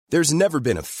There's never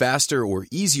been a faster or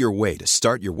easier way to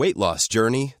start your weight loss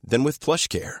journey than with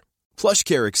PlushCare.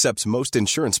 PlushCare accepts most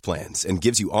insurance plans and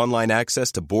gives you online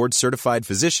access to board-certified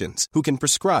physicians who can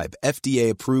prescribe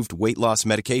FDA-approved weight loss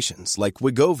medications like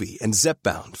Wegovy and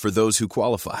Zepbound for those who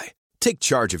qualify. Take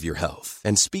charge of your health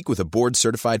and speak with a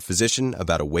board-certified physician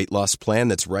about a weight loss plan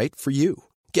that's right for you.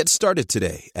 Get started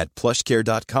today at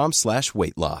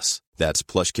plushcare.com/weight loss. That's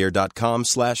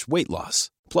plushcare.com/weight loss.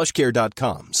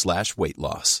 plushcare.com/weight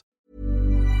loss.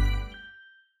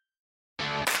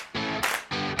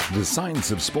 The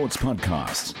Science of Sports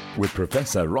podcast with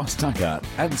Professor Ross Tucker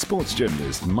and sports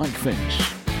journalist Mike Finch.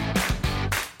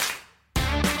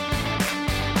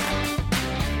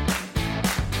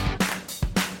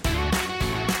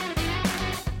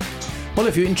 Well,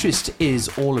 if your interest is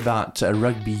all about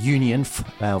rugby union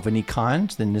of any kind,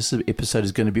 then this episode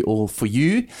is going to be all for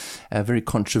you. A very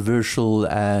controversial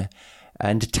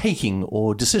undertaking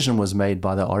or decision was made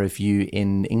by the RFU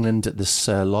in England this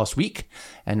last week,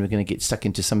 and we're going to get stuck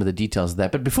into some of the details of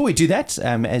that. But before we do that,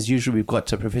 as usual, we've got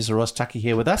Professor Ross Tucker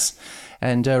here with us.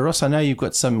 And Ross, I know you've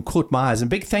got some caught my eyes.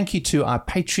 And big thank you to our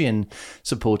Patreon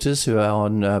supporters who are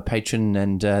on Patreon,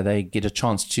 and they get a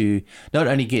chance to not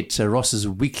only get Ross's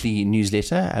weekly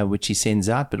newsletter, which he sends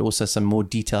out, but also some more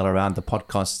detail around the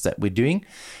podcasts that we're doing.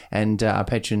 And our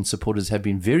Patreon supporters have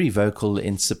been very vocal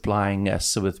in supplying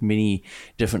us with many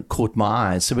different caught my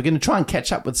eyes. So we're going to try and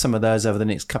catch up with some of those over the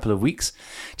next couple of weeks.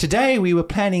 Today, we were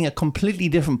planning a completely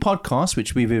different podcast,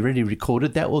 which we've already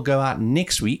recorded. That will go out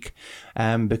next week,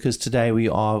 because today we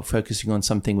are focusing on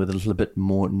something with a little bit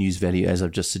more news value, as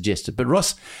I've just suggested. But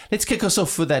Ross, let's kick us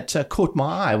off with that caught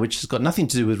my eye, which has got nothing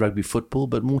to do with rugby football,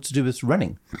 but more to do with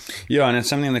running. Yeah, and it's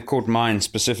something that caught mine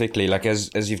specifically, like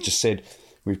as you've just said.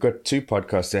 We've got two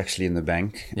podcasts actually in the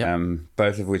bank,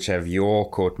 both of which have your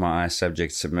Caught My Eye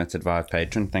subjects submitted via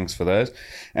Patreon. Thanks for those.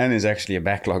 And there's actually a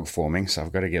backlog forming, so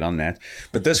I've got to get on that.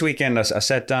 But this weekend I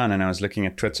sat down and I was looking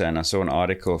at Twitter and I saw an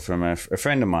article from a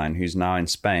friend of mine who's now in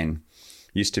Spain.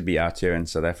 Used to be out here in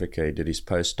South Africa. He did his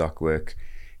postdoc work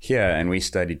here, and we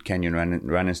studied Kenyan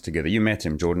runners together. You met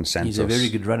him, Jordan Santos. He's a very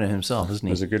good runner himself, isn't he?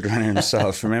 He was a good runner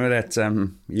himself. Remember that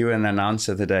you were an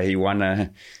announcer the day he won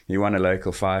a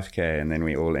local 5K, and then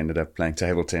we all ended up playing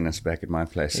table tennis back at my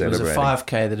place. It was a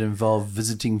 5K that involved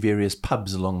visiting various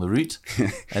pubs along the route,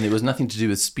 and it was nothing to do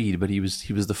with speed, but he was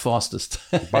the fastest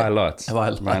by a lot. By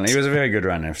a lot. He was a very good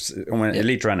runner,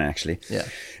 elite runner actually. Yeah.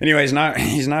 Anyways,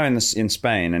 he's now in in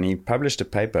Spain, and he published a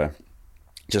paper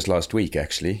just last week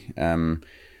actually.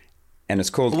 And it's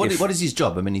called... What is his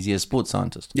job? I mean, is he a sports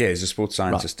scientist? Yeah, he's a sports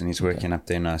scientist, and he's working up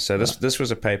there now. So this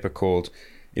was a paper called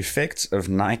Effects of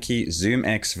Nike Zoom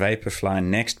X Vaporfly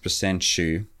Next Percent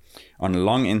Shoe on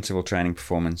Long Interval Training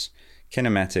Performance,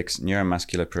 Kinematics,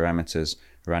 Neuromuscular Parameters,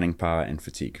 Running Power, and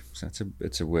Fatigue. So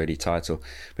it's a wordy title.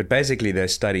 But basically, they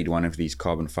studied one of these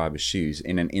carbon fiber shoes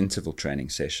in an interval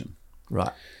training session.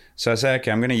 Right. So I say,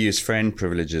 okay, I'm going to use friend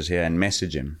privileges here and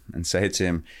message him and say to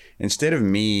him, instead of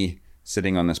me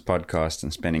sitting on this podcast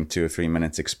and spending 2 or 3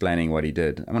 minutes explaining what he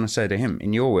did, I want to say to him,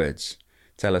 in your words,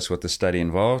 tell us what the study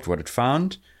involved, what it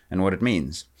found, and what it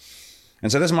means.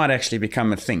 And so this might actually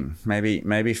become a thing.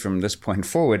 Maybe from this point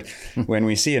forward, when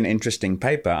we see an interesting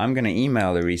paper, I'm going to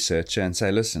email the researcher and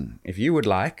say, listen, if you would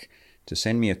like to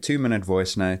send me a 2-minute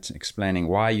voice note explaining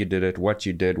why you did it, what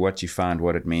you found,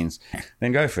 what it means,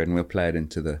 then go for it, and we'll play it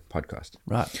into the podcast.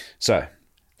 Right. So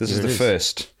this is the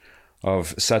first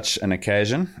of such an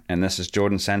occasion, and this is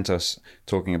Jordan Santos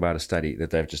talking about a study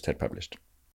that they've just had published.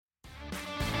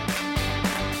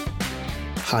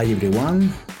 Hi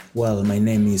everyone, well, my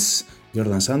name is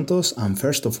Jordan Santos, and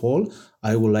first of all,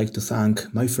 I would like to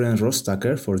thank my friend Ross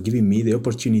Tucker for giving me the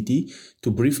opportunity to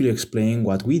briefly explain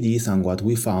what we did and what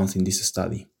we found in this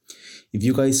study. If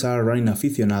you guys are running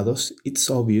aficionados, it's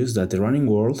obvious that the running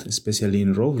world, especially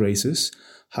in road races,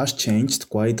 has changed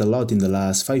quite a lot in the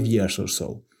last 5 years or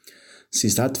so.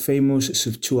 Since that famous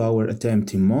sub-2-hour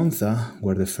attempt in Monza,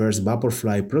 where the first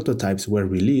Vaporfly prototypes were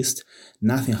released,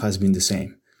 nothing has been the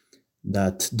same.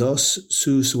 That those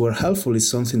shoes were helpful is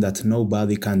something that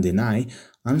nobody can deny,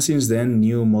 and since then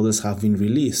new models have been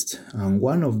released, and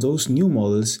one of those new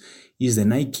models is the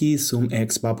Nike Zoom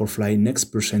X Vaporfly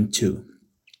Next Percent 2.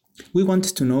 We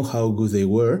wanted to know how good they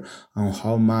were and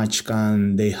how much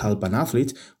can they help an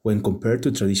athlete when compared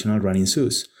to traditional running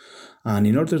shoes. And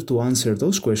in order to answer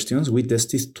those questions, we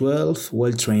tested 12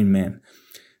 well-trained men.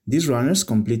 These runners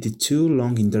completed 2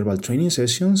 long interval training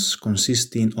sessions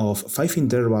consisting of 5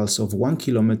 intervals of 1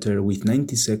 kilometer with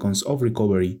 90 seconds of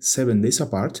recovery 7 days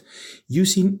apart,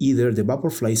 using either the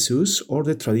Vaporfly shoes or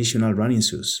the traditional running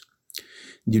shoes.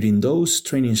 During those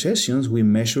training sessions, we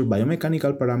measured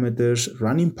biomechanical parameters,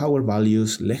 running power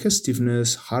values, leg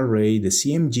stiffness, heart rate, the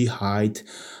CMG height,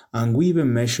 and we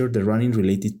even measured the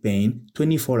running-related pain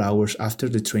 24 hours after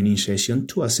the training session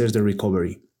to assess the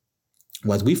recovery.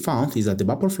 What we found is that the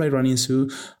Vaporfly running shoe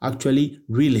actually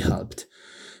really helped.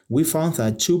 We found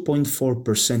a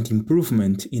 2.4%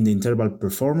 improvement in the interval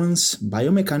performance.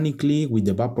 Biomechanically, with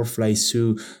the Vaporfly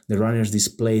shoe, the runners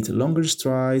displayed longer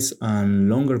strides and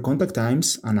longer contact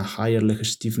times and a higher leg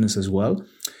stiffness as well.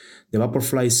 The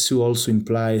Vaporfly shoe also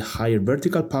implied higher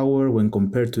vertical power when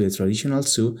compared to the traditional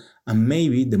shoe, and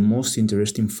maybe the most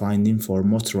interesting finding for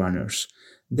most runners.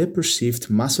 The perceived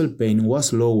muscle pain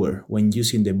was lower when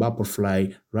using the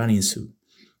Vaporfly running shoe.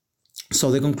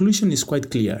 So the conclusion is quite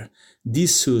clear.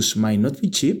 These shoes might not be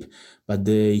cheap, but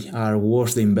they are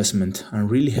worth the investment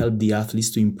and really help the athletes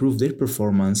to improve their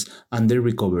performance and their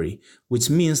recovery, which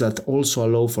means that also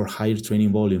allow for higher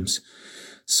training volumes.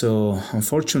 So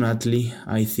unfortunately,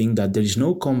 I think that there is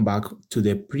no comeback to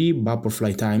the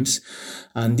pre-Vaporfly times,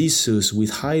 and these shoes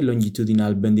with high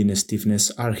longitudinal bending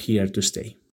stiffness are here to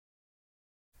stay.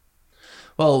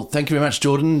 Well, thank you very much,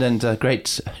 Jordan, and a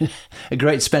great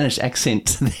Spanish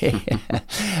accent there.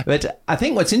 But I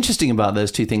think what's interesting about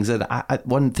those two things, that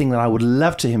one thing that I would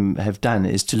love to have done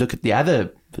is to look at the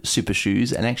other super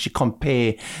shoes and actually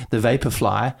compare the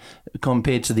Vaporfly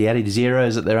compared to the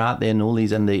Adizeros that they're out there and all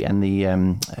these, and the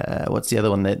what's the other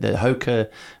one, the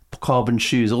Hoka carbon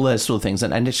shoes, all those sort of things,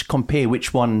 and just compare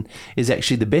which one is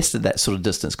actually the best at that sort of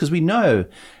distance, because we know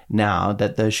now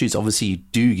that those shoes obviously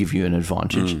do give you an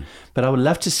advantage. But I would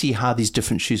love to see how these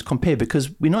different shoes compare,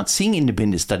 because we're not seeing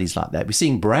independent studies like that. We're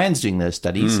seeing brands doing those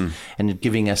studies and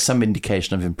giving us some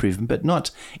indication of improvement, but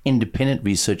not independent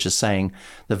researchers saying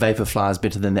the Vaporfly is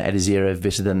better than the Adizero,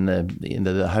 better than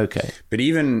the Hoka. But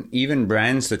even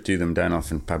brands that do them don't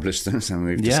often publish them, and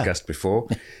we've discussed before.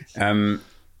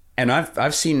 And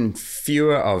I've seen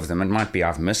fewer of them. It might be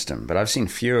I've missed them, but I've seen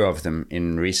fewer of them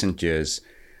in recent years,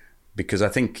 because I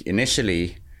think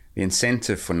initially the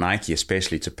incentive for Nike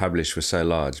especially to publish was so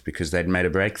large because they'd made a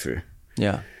breakthrough.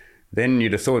 Yeah. Then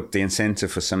you'd have thought the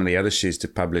incentive for some of the other shoes to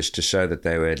publish to show that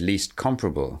they were at least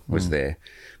comparable was there.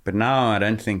 But now I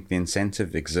don't think the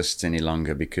incentive exists any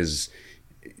longer, because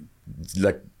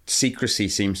like secrecy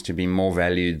seems to be more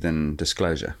valued than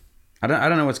disclosure. I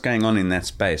don't know what's going on in that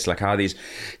space, like how these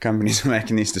companies are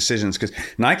making these decisions, because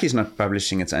Nike's not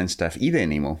publishing its own stuff either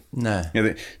anymore. No.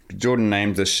 Jordan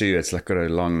named the shoe. It's like got a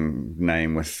long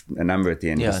name with a number at the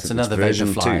end. Yeah, it's another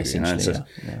version 2. Essentially.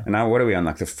 And now what are we on,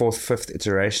 like the 4th, 5th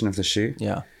iteration of the shoe?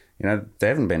 Yeah. They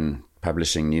haven't been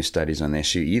publishing new studies on their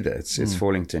shoe either. It's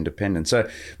falling to independence. So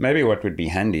maybe what would be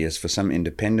handy is for some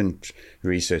independent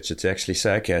researcher to actually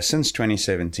say, okay, since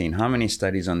 2017, how many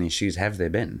studies on these shoes have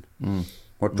there been?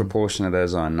 What proportion of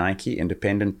those are on Nike,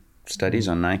 independent studies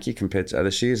on Nike compared to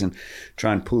other shoes, and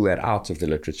try and pull that out of the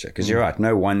literature? Because you're right,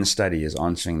 no one study is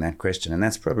answering that question, and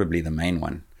that's probably the main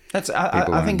one.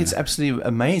 I think it's absolutely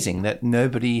amazing that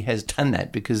nobody has done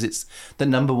that, because it's the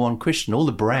number one question. All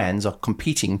the brands are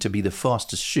competing to be the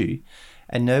fastest shoe,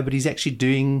 and nobody's actually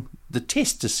doing the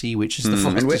test to see which is the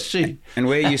fastest shoe. And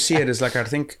where you see it is like, I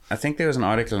think there was an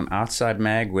article in Outside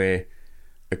Mag where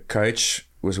a coach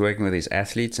was working with these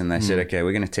athletes, and they said, okay,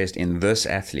 we're going to test in this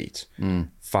athlete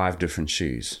 5 different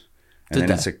shoes. And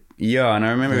then and I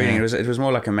remember reading it was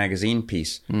more like a magazine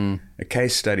piece, a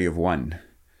case study of one.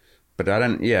 But I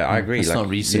agree. It's like not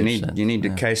research. You need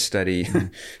a case study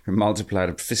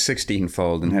multiplied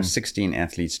 16-fold and have 16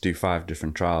 athletes do 5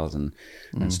 different trials and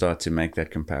start to make that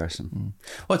comparison.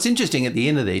 What's interesting at the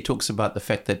end of there, he talks about the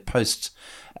fact that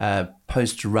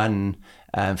post-run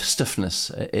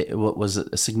stiffness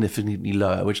was significantly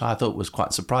lower, which I thought was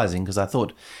quite surprising, because I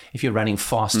thought if you're running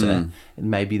faster,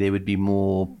 maybe there would be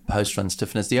more post-run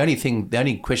stiffness. The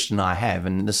only question I have,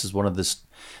 and this is one of the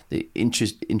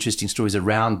interesting stories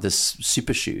around this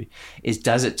super shoe, is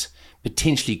does it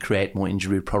potentially create more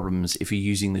injury problems if you're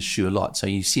using the shoe a lot? So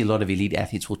you see a lot of elite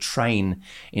athletes will train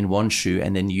in one shoe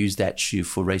and then use that shoe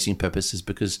for racing purposes,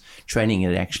 because training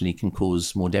it actually can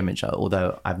cause more damage,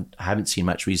 although I haven't seen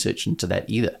much research into that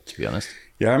either, to be honest.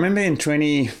 Yeah, I remember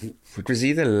it was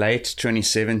either late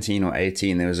 2017 or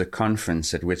 18, there was a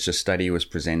conference at which a study was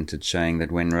presented showing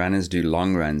that when runners do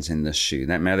long runs in this shoe,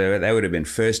 that would have been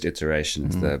first iteration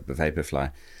of the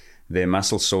Vaporfly, their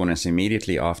muscle soreness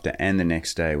immediately after and the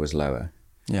next day was lower.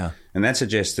 Yeah. And that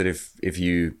suggests that if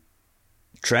you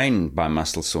train by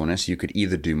muscle soreness, you could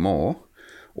either do more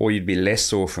or you'd be less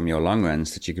sore from your long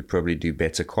runs, that you could probably do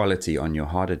better quality on your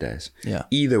harder days. Yeah.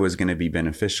 Either was going to be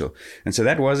beneficial. And so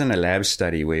that wasn't a lab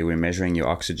study where we're measuring your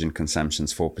oxygen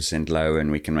consumption's 4% lower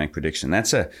and we can make prediction.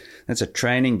 That's a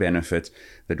training benefit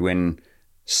that when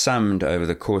summed over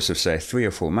the course of, say, 3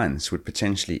 or 4 months would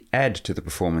potentially add to the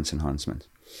performance enhancement.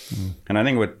 And I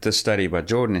think what this study by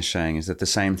Jordan is showing is that the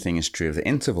same thing is true of the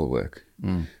interval work.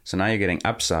 So now you're getting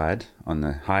upside on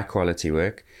the high quality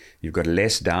work. You've got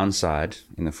less downside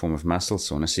in the form of muscle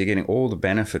soreness. So you're getting all the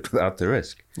benefit without the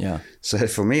risk. Yeah. So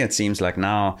for me, it seems like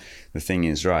now the thing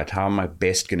is, right, how am I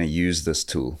best going to use this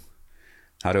tool?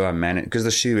 How do I manage? Because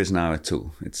the shoe is now a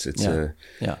tool.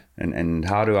 And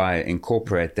how do I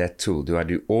incorporate that tool? Do I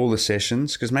do all the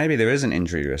sessions? Because maybe there is an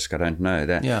injury risk. I don't know.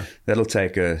 That'll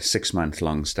take a 6-month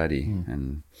long study,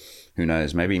 and who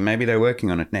knows? Maybe they're working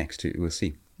on it next. We'll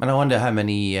see. And I wonder how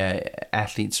many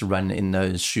athletes run in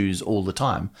those shoes all the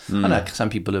time. I know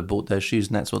some people have bought those shoes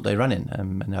and that's what they run in.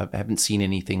 And I haven't seen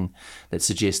anything that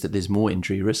suggests that there's more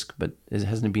injury risk, but there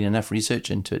hasn't been enough research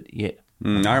into it yet.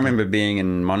 I remember being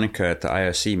in Monaco at the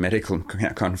IOC medical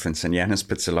conference, and Yanis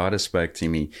Pizzolata spoke to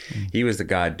me. He was the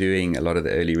guy doing a lot of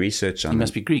the early research on. He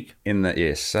must be Greek.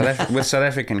 With South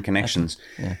African connections.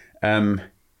 Yeah.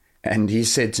 And he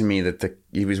said to me that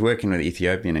he was working with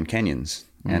Ethiopian and Kenyans.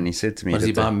 And he said to me, was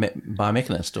he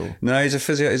biomechanist or? No, he's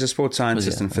a sports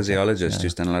scientist and physiologist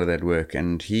who's done a lot of that work.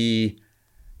 And he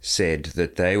said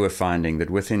that they were finding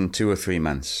that within 2 or 3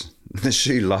 months, the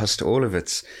shoe lost all of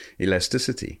its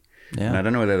elasticity. Yeah. And I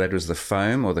don't know whether that was the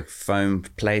foam or the foam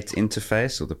plate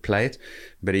interface or the plate,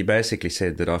 but he basically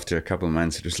said that after a couple of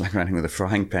months, it was like running with a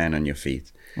frying pan on your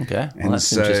feet. Okay, well,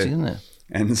 that's interesting, isn't it?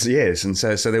 And yes, and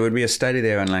so there would be a study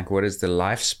there on like what is the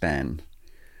lifespan,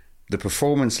 the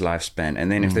performance lifespan,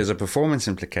 and then if there's a performance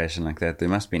implication like that, there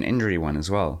must be an injury one as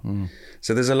well.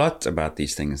 So there's a lot about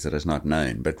these things that is not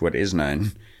known, but what is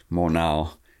known more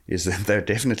now is that they're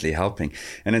definitely helping,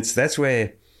 and that's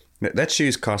where. That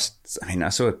shoes costs, I mean, I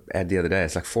saw an ad the other day,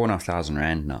 it's like 4,500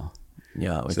 Rand now.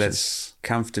 Yeah. So that's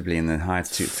comfortably in the high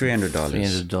to $300.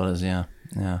 $300, yeah.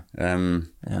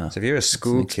 So if you're a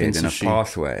school kid in a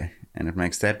pathway and it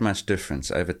makes that much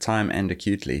difference over time and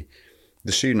acutely,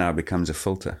 the shoe now becomes a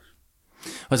filter.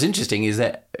 What's interesting is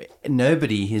that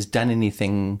nobody has done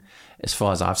anything, as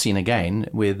far as I've seen again,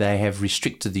 where they have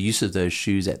restricted the use of those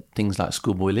shoes at things like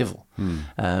schoolboy level.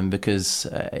 Because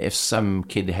if some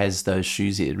kid has those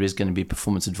shoes, there is going to be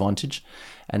performance advantage,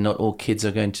 and not all kids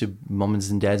are going to, moms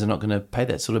and dads are not going to pay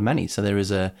that sort of money. So there is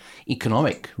a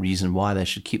economic reason why they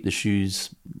should keep the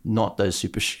shoes, not those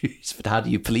super shoes. But how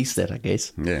do you police that, I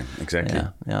guess? Yeah, exactly.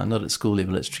 Yeah, not at school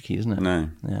level, it's tricky, isn't it? No.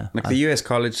 Yeah. Like the US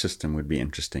college system would be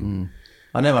interesting.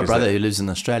 I know my brother who lives in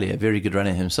Australia, a very good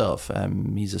runner himself.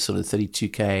 He's a sort of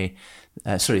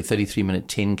 33-minute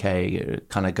 10K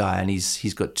kind of guy, and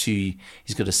he's got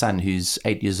a son who's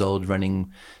 8 years old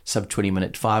running sub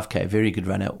 20-minute 5K, very good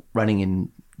runner, running in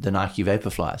the Nike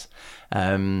Vaporflies.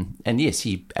 And yes,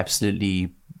 he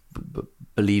absolutely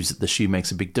believes that the shoe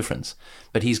makes a big difference,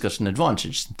 but he's got an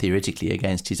advantage theoretically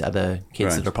against his other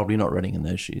kids that are probably not running in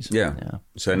those shoes. Yeah.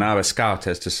 So now a scout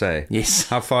has to say, yes,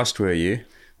 how fast were you?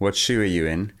 What shoe are you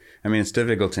in? I mean, it's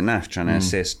difficult enough trying to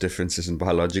assess differences in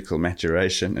biological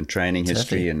maturation and training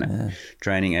history and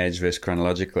training age versus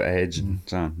chronological age. And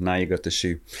so on. Now you got the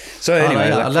shoe. So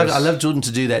anyway, I love Jordan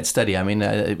to do that study. I mean,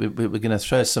 we're going to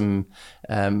throw some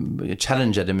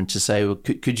challenge at him and to say, well,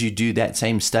 could you do that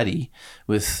same study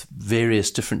with various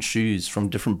different shoes from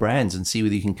different brands and see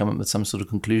whether you can come up with some sort of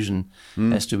conclusion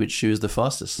as to which shoe is the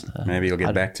fastest? Maybe he'll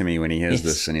get back to me when he hears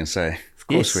this and he'll say, of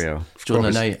course we are.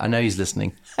 Jordan, I know he's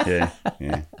listening. Yeah.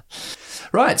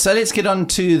 Right, so let's get on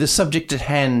to the subject at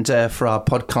hand for our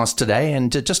podcast today.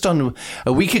 And just on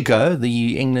a week ago,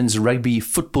 the England's Rugby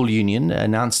Football Union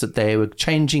announced that they were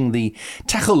changing the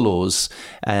tackle laws.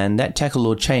 And that tackle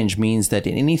law change means that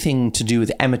in anything to do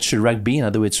with amateur rugby, in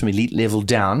other words, from elite level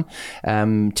down,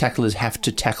 tacklers have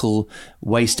to tackle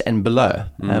waist and below.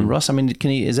 Ross, I mean,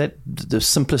 is that the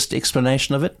simplest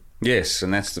explanation of it? Yes,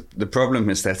 and that's the problem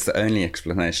is that's the only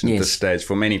explanation at this stage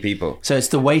for many people. So it's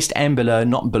the waist and below,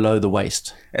 not below the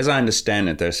waist. As I understand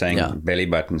it, they're saying belly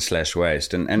button /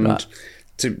 waist, and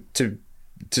to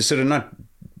sort of not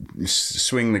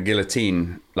swing the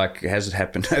guillotine like has it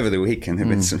happened over the weekend. There've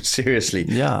been some seriously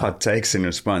hot takes in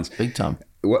response. Big time.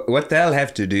 What they'll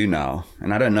have to do now,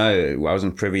 and I don't know, I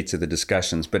wasn't privy to the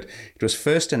discussions, but it was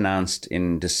first announced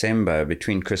in December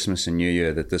between Christmas and New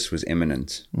Year that this was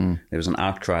imminent. There was an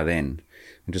outcry then.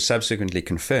 It was subsequently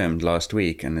confirmed last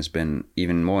week, and there's been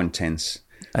even more intense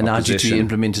And now due to opposition. be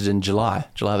implemented in July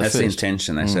the 1st. That's the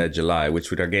intention. They say July,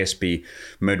 which would, I guess, be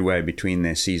midway between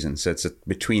their seasons. So it's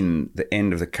between the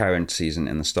end of the current season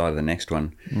and the start of the next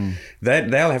one.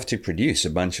 They'll have to produce a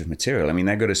bunch of material. I mean,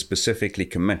 they've got to specifically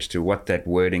commit to what that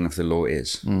wording of the law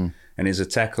is. And is a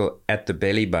tackle at the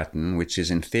belly button, which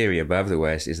is in theory above the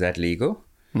waist, is that legal?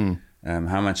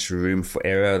 How much room for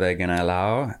error are they going to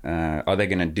allow? Are they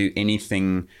going to do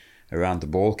anything around the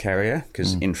ball carrier?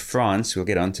 Because in France, we'll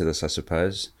get onto this, I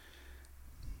suppose.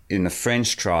 In the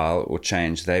French trial or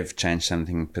change, they've changed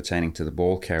something pertaining to the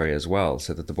ball carrier as well,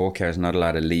 so that the ball carrier is not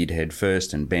allowed to lead head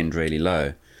first and bend really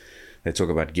low. They talk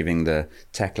about giving the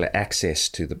tackler access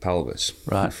to the pelvis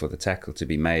for the tackle to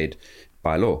be made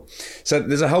by law. So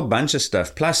there's a whole bunch of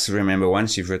stuff. Plus, remember,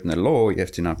 once you've written the law, you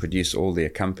have to now produce all the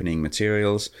accompanying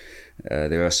materials.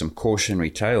 There are some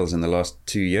cautionary tales in the last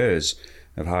 2 years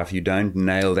of how if you don't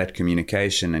nail that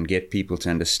communication and get people to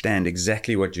understand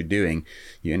exactly what you're doing,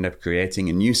 you end up creating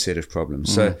a new set of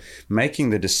problems. So making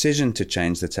the decision to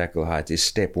change the tackle height is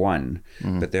step one,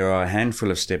 but there are a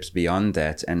handful of steps beyond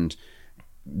that, and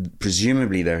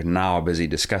presumably they're now busy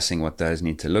discussing what those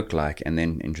need to look like and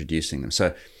then introducing them.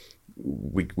 So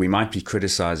we might be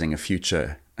criticizing a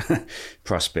future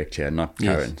prospect here, not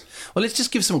current. Yes. Well, let's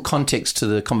just give some context to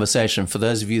the conversation for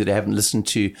those of you that haven't listened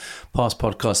to past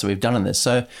podcasts that we've done on this.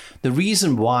 So the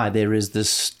reason why there is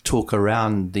this talk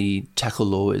around the tackle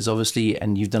law is obviously,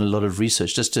 and you've done a lot of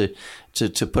research, just to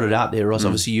put it out there, Ross,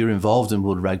 obviously you're involved in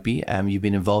World Rugby. You've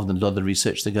been involved in a lot of the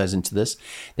research that goes into this.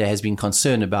 There has been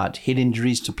concern about head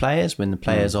injuries to players when the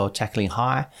players are tackling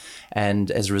high.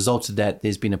 And as a result of that,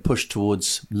 there's been a push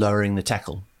towards lowering the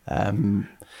tackle.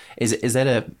 Is that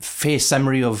a fair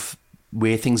summary of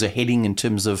where things are heading in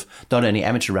terms of not only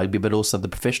amateur rugby, but also the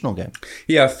professional game?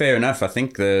 Yeah, fair enough. I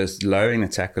think the lowering the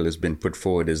tackle has been put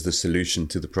forward as the solution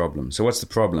to the problem. So what's the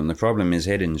problem? The problem is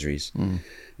head injuries.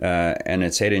 And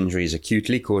it's head injuries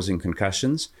acutely causing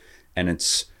concussions, and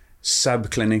it's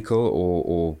subclinical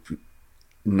or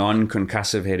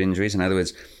non-concussive head injuries. In other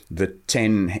words, the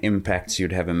 10 impacts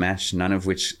you'd have a match, none of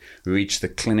which reach the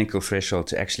clinical threshold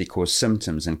to actually cause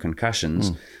symptoms and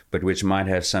concussions, but which might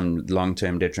have some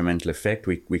long-term detrimental effect.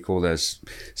 We call those,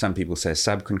 some people say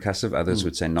subconcussive, others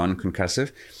would say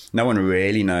non-concussive. No one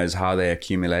really knows how they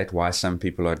accumulate, why some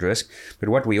people are at risk. But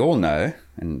what we all know,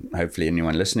 and hopefully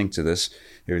anyone listening to this,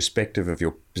 irrespective of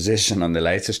your position on the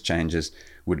latest changes,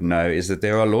 would know, is that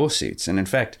there are lawsuits. And in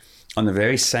fact, on the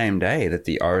very same day that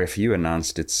the RFU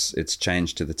announced its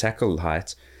change to the tackle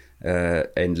height, a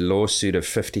lawsuit of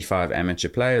 55 amateur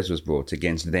players was brought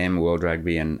against them, World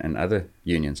Rugby, and other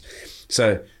unions.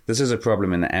 So this is a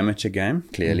problem in the amateur game,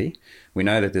 clearly. We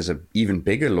know that there's an even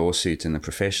bigger lawsuit in the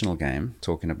professional game,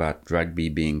 talking about rugby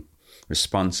being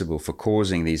responsible for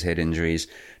causing these head injuries,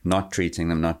 not treating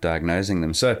them, not diagnosing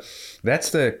them. So that's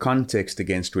the context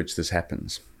against which this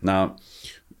happens. Now,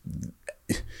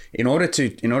 in order to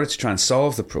try and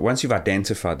solve the problem, once you've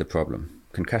identified the problem,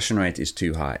 concussion rate is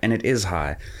too high, and it is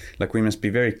high. Like, we must be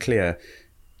very clear.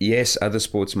 Yes, other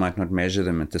sports might not measure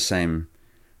them at the same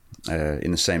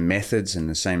in the same methods and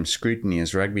the same scrutiny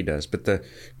as rugby does, but the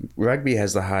rugby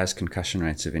has the highest concussion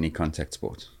rates of any contact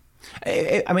sport.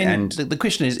 I mean, the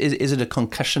question is it a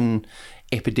concussion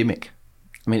epidemic?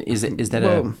 I mean, is that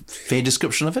a fair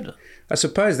description of it? I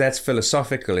suppose that's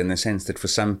philosophical in the sense that for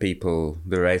some people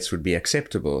the rates would be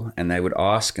acceptable, and they would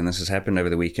ask, and this has happened over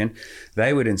the weekend,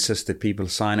 they would insist that people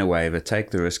sign a waiver,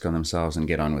 take the risk on themselves and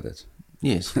get on with it.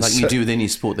 Yes, like you do with any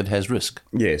sport that has risk.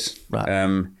 Yes.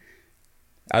 Right.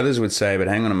 Others would say, but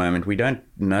hang on a moment, we don't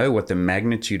know what the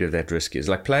magnitude of that risk is.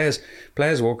 Like, players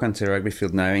walk onto a rugby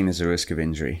field knowing there's a risk of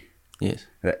injury. Yes.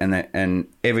 And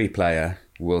every player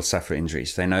will suffer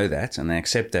injuries. They know that, and they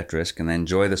accept that risk, and they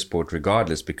enjoy the sport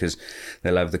regardless because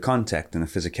they love the contact and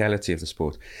the physicality of the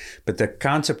sport. But the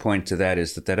counterpoint to that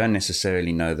is that they don't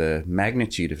necessarily know the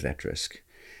magnitude of that risk.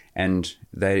 And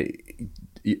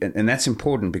that's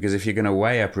important, because if you're going to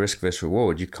weigh up risk versus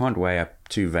reward, you can't weigh up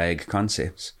two vague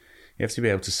concepts. You have to be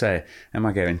able to say, am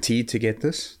I guaranteed to get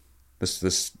this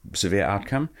severe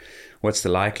outcome? What's the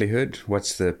likelihood?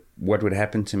 What would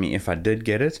happen to me if I did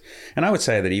get it? And I would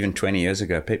say that even 20 years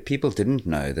ago, people didn't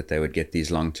know that they would get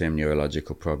these long-term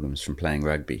neurological problems from playing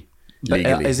rugby. But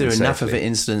is there enough of an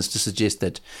incidence to suggest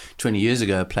that 20 years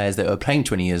ago, players that were playing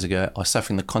 20 years ago are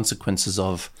suffering the consequences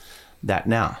of that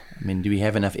now? I mean, do we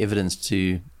have enough evidence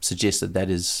to suggest that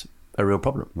is a real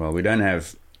problem? Well, we don't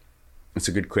have... It's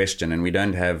a good question, and we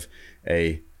don't have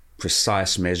a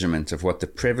precise measurement of what the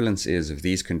prevalence is of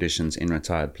these conditions in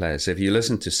retired players. So if you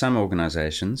listen to some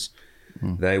organizations,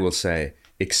 they will say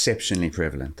exceptionally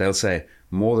prevalent. They'll say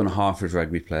more than half of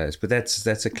rugby players, but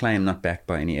that's a claim not backed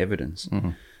by any evidence.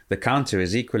 the counter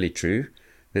is equally true.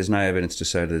 There's no evidence to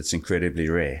show that it's incredibly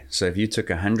rare. So if you took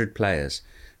 100 players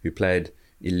who played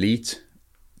elite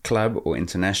club or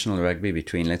international rugby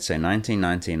between, let's say,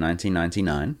 1990 and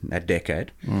 1999, that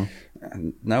decade,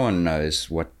 no one knows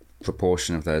what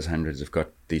proportion of those hundreds have got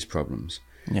these problems.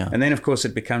 Yeah. And then, of course,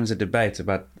 it becomes a debate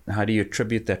about how do you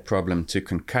attribute that problem to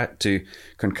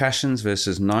concussions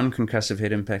versus non-concussive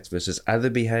head impacts versus other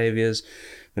behaviors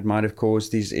that might have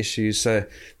caused these issues. So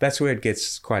that's where it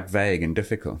gets quite vague and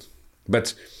difficult.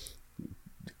 But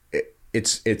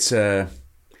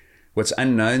what's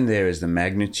unknown there is the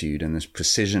magnitude and this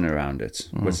precision around it.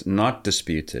 What's not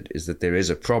disputed is that there is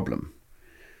a problem.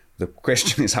 The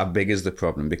question is, how big is the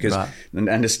problem? Because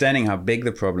understanding how big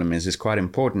the problem is quite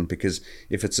important, because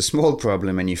if it's a small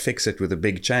problem and you fix it with a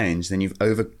big change, then you've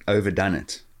overdone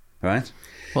it, right?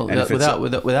 Well,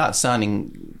 without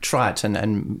sounding trite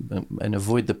and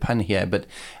avoid the pun here, but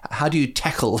how do you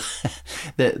tackle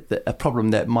a problem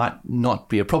that might not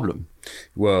be a problem?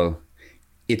 Well,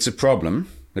 it's a problem.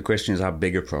 The question is, how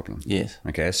big a problem? Yes.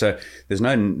 Okay, so there's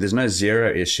no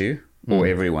zero issue or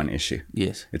everyone issue.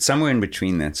 Yes. It's somewhere in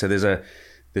between that. So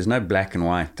there's no black and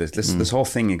white. This whole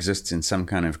thing exists in some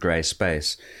kind of grey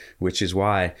space, which is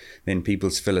why then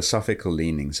people's philosophical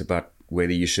leanings about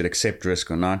whether you should accept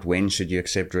risk or not, when should you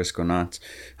accept risk or not,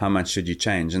 how much should you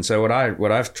change. And so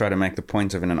what I've tried to make the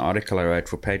point of in an article I wrote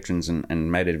for patrons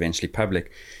and made it eventually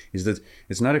public is that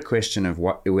it's not a question of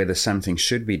whether something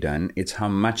should be done, it's how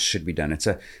much should be done. It's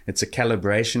a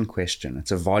calibration question.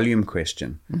 It's a volume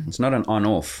question. It's not an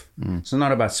on-off. It's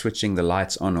not about switching the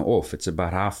lights on or off. It's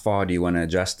about how far do you want to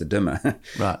adjust the dimmer.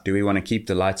 Right. Do we want to keep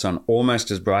the lights on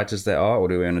almost as bright as they are, or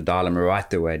do we want to dial them right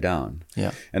the way down?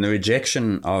 Yeah. And the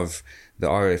rejection of the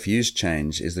RFU's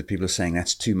change is that people are saying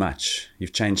that's too much.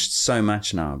 You've changed so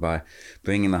much now by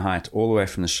bringing the height all the way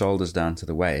from the shoulders down to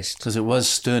the waist. Because it was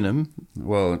sternum.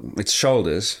 Well, it's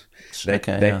shoulders. They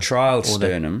trialed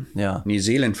sternum. New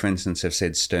Zealand, for instance, have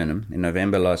said sternum. In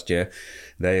November last year,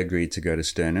 they agreed to go to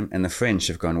sternum, and the French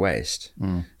have gone waist.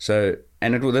 So,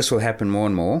 and this will happen more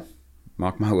and more.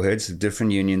 Mark my words, the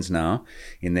different unions now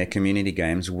in their community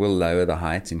games will lower the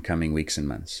height in coming weeks and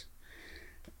months.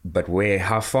 But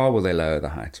how far will they lower the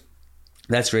height?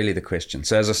 That's really the question.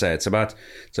 So as I say, it's about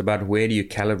where do you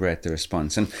calibrate the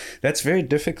response? And that's very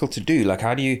difficult to do. Like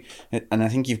how do you, and I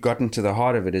think you've gotten to the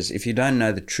heart of it, is if you don't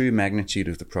know the true magnitude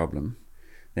of the problem,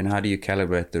 then how do you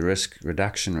calibrate the risk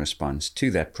reduction response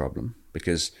to that problem?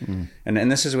 Because,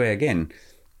 and this is where, again,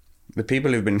 the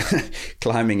people who've been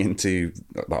climbing into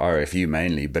the RFU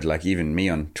mainly, but like even me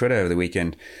on Twitter over the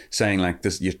weekend saying like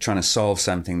this, you're trying to solve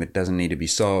something that doesn't need to be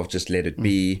solved, just let it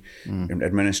be.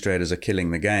 Administrators are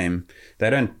killing the game. They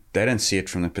don't see it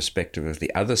from the perspective of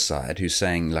the other side who's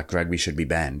saying like rugby should be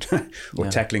banned or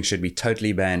tackling should be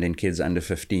totally banned in kids under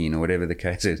 15 or whatever the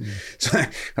case is. So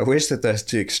I wish that those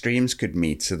two extremes could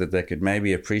meet so that they could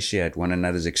maybe appreciate one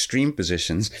another's extreme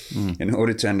positions in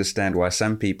order to understand why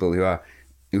some people who are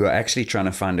actually trying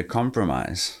to find a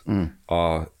compromise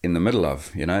are in the middle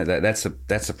of, that's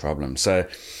a problem. So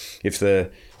if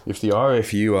the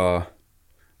RFU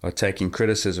are taking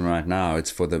criticism right now,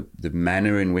 it's for the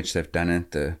manner in which they've done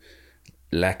it, the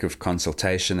lack of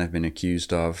consultation they've been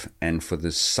accused of, and for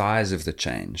the size of the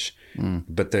change.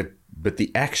 But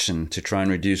the action to try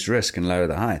and reduce risk and lower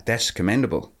the height, that's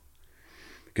commendable,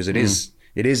 because it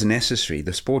is necessary.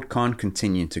 The sport can't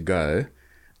continue to go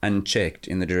unchecked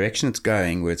in the direction it's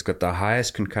going, where it's got the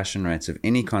highest concussion rates of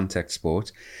any contact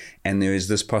sport, and there is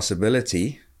this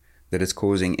possibility that it's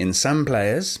causing, in some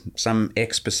players, some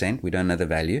X%, we don't know the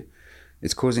value,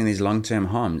 it's causing these long-term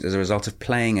harms as a result of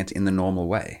playing it in the normal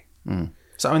way.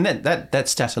 So I mean that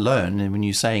stat alone, and when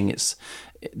you're saying it's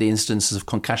the instances of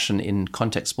concussion in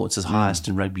contact sports is highest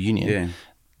in rugby union,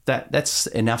 that's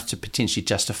enough to potentially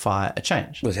justify a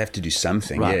change. We'll have to do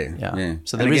something, right. Yeah.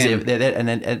 So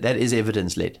that is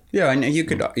evidence led. Yeah, and you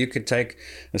could take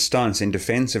a stance in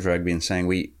defence of rugby and saying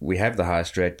we have the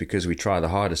highest rate because we try the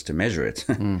hardest to measure it.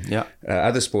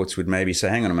 Other sports would maybe say,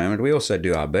 hang on a moment, we also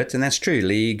do our bit, and that's true.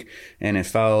 League,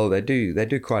 NFL, they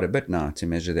do quite a bit now to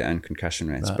measure their own concussion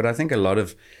rates. Right. But I think a lot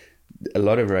of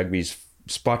rugby's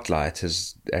spotlight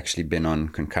has actually been on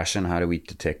concussion. How do we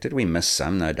detect it? We miss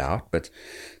some, no doubt, but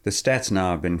the stats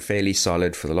now have been fairly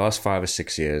solid for the last 5 or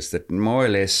 6 years, that more or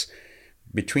less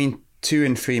between 2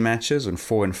 and 3 matches and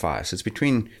 4 and 5. So it's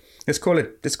between, let's call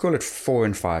it 4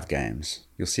 and 5 games.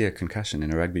 You'll see a concussion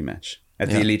in a rugby match at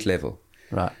the elite level.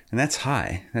 Right. And that's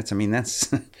high.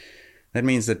 That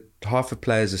means that half of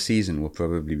players a season will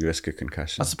probably risk a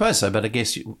concussion. I suppose so, but I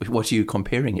guess what are you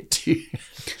comparing it to?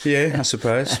 Yeah, I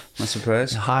suppose.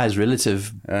 High is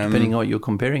relative depending on what you're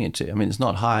comparing it to. I mean, it's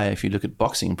not high if you look at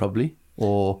boxing probably,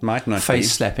 or Might not face be.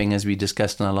 slapping, as we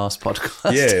discussed in our last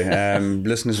podcast. Yeah,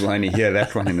 listeners will only hear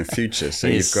that one in the future. So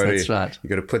Yes, you've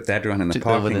got to put that one in the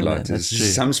parking lot. That's true.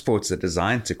 Some sports are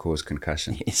designed to cause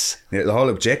concussion. Yes. The whole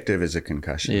objective is a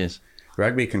concussion. Yes.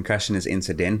 Rugby concussion is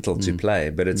incidental to play,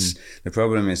 but the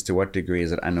problem is to what degree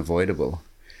is it unavoidable?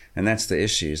 And that's the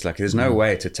issue. It's like there's no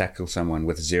way to tackle someone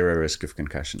with zero risk of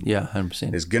concussion. Yeah,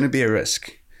 100%. There's going to be a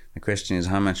risk. The question is,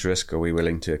 how much risk are we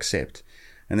willing to accept?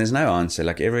 And there's no answer.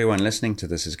 Like everyone listening to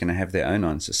this is going to have their own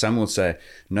answer. Some will say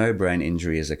no brain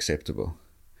injury is acceptable.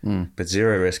 But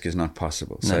zero risk is not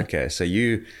possible. So, okay, so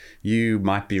you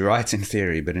might be right in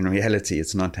theory, but in reality,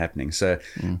 it's not happening. So,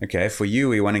 okay, for you,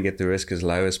 we want to get the risk as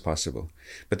low as possible.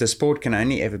 But the sport can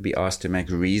only ever be asked to make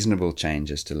reasonable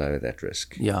changes to lower that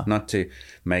risk, not to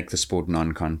make the sport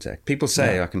non-contact. People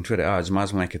say, like on Twitter, I might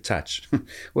as well make a touch.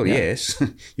 Well, yes,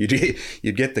 you'd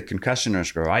get the concussion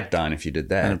risk right down if you did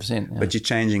that. 100%, but you're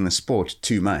changing the sport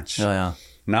too much. Yeah.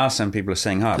 Now some people are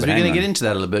saying, because we're going to get into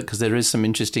that a little bit, because there is some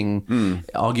interesting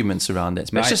arguments around that.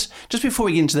 But just before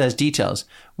we get into those details,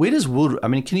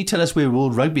 can you tell us where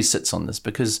World Rugby sits on this?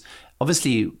 Because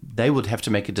obviously they would have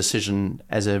to make a decision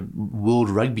as a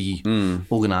World Rugby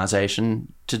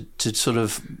organisation to sort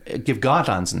of give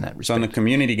guidelines in that respect. So on the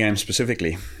community game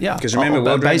specifically. Yeah. Because remember,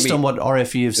 World based Rugby, on what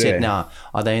RFU have said now,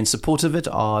 are they in support of it?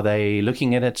 Are they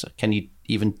looking at it? Can you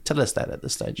even tell us that at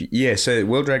this stage? Yeah, so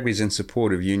World Rugby is in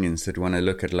support of unions that want to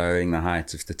look at lowering the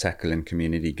height of the tackle in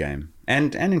community game.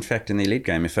 And in fact, in the elite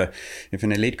game, if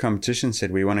an elite competition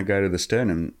said we want to go to the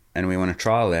sternum and we want to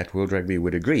trial that, World Rugby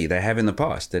would agree. They have in the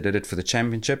past. They did it for the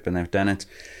championship and they've done it.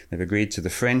 They've agreed to the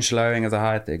French lowering of the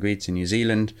height. They agreed to New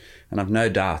Zealand. And I've no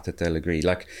doubt that they'll agree.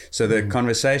 So the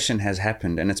conversation has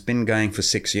happened and it's been going for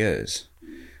 6 years.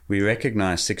 We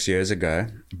recognized 6 years ago,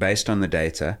 based on the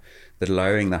data, that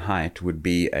lowering the height would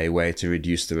be a way to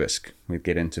reduce the risk. We'll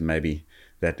get into maybe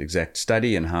that exact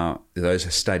study and how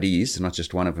those studies, not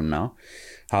just one of them now,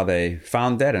 how they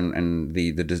found that and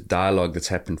the dialogue that's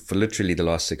happened for literally the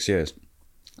last 6 years.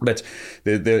 But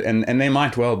and they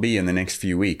might well be in the next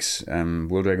few weeks.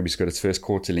 World Rugby's got its first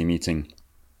quarterly meeting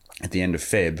at the end of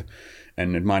Feb,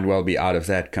 and it might well be out of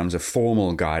that comes a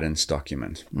formal guidance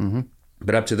document. Mm-hmm.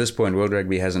 But up to this point, World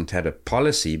Rugby hasn't had a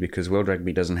policy because World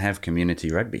Rugby doesn't have community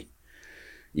rugby.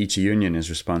 Each union is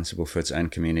responsible for its own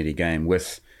community game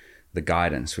with the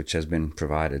guidance which has been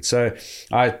provided. So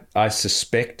I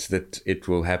suspect that it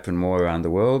will happen more around the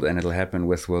world, and it'll happen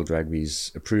with World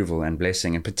Rugby's approval and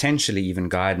blessing, and potentially even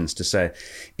guidance to say,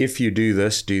 if you do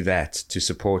this, do that, to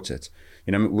support it.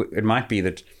 It might be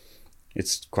that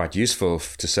it's quite useful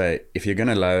to say, if you're going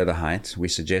to lower the height, we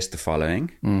suggest the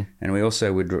following. And we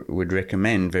also would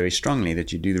recommend very strongly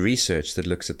that you do the research that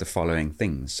looks at the following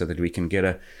things so that we can get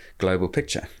a global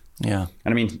picture. Yeah.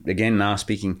 And I mean, again, now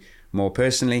speaking more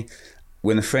personally,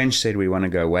 when the French said we want to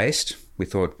go waist, we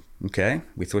thought, okay,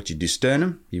 you do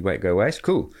sternum, you go waist,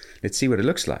 cool. Let's see what it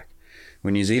looks like.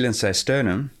 When New Zealand say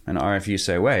sternum and RFU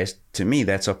say waist, to me,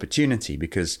 that's opportunity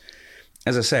because,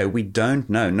 as I say, we don't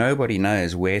know. Nobody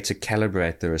knows where to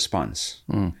calibrate the response.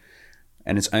 And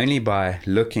it's only by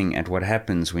looking at what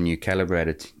happens when you calibrate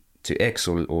it to X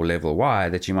or level Y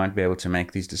that you might be able to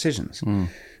make these decisions.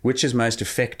 Which is most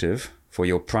effective for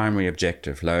your primary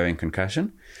objective, lowering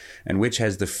concussion, and which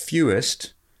has the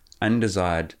fewest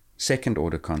undesired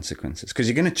second-order consequences. Because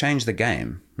you're going to change the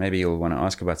game. Maybe you'll want to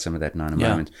ask about some of that now in a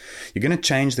moment. You're going to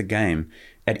change the game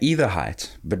at either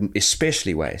height, but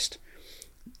especially waist.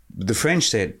 The French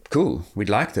said, cool, we'd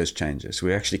like those changes.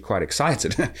 We're actually quite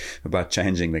excited about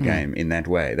changing the game in that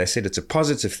way. They said it's a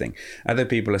positive thing. Other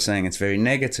people are saying it's very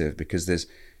negative because there's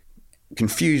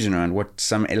confusion around what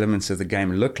some elements of the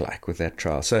game look like with that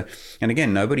trial. So, and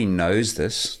again, nobody knows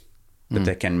this, but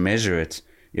they can measure it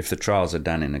if the trials are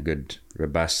done in a good,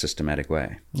 robust, systematic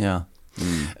way. Yeah.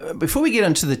 Before we get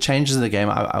into the changes of the game,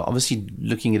 I obviously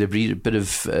looking at a bit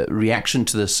of reaction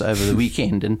to this over the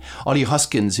weekend, and Ollie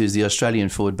Hoskins, who's the Australian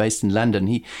forward based in London,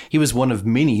 he was one of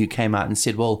many who came out and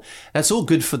said, well, that's all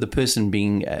good for the person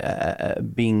being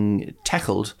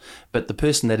tackled, but the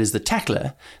person that is the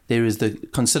tackler, there is the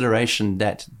consideration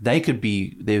that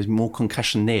there's more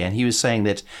concussion there. And he was saying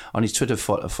that on his Twitter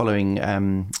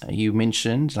following, you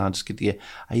mentioned, and I'll just get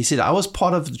he said, I was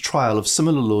part of the trial of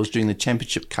similar laws during the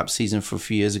Championship Cup season for a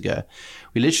few years ago.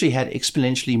 We literally had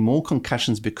exponentially more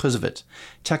concussions because of it.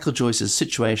 Tackle choice is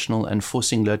situational, and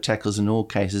forcing low tackles in all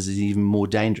cases is even more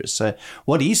dangerous. So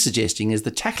what he's suggesting is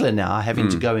the tackler now having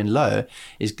to go in low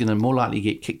is going to more likely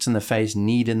get kicked in the face,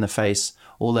 kneed in the face,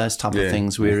 all those type of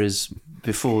things, whereas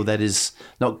before that is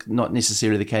not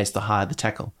necessarily the case the higher the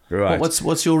tackle. Right.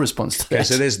 What's your response to that? Okay,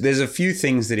 so there's a few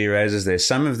things that he raises there.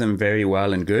 Some of them very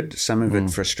well and good. Some of it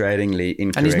frustratingly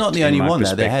incorrect. And he's not the only one,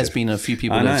 though. There has perspective. been a few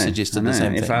people who have suggested the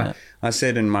same thing. I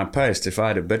said in my post, if I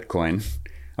had a Bitcoin,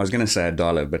 I was going to say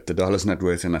 $1, but the dollar's not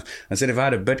worth enough. I said if I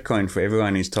had a Bitcoin for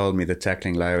everyone who's told me that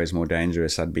tackling lower is more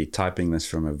dangerous, I'd be typing this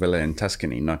from a villa in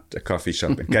Tuscany, not a coffee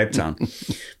shop in Cape Town.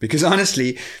 Because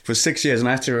honestly, for 6 years, and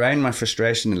I have to rein my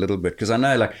frustration a little bit, because I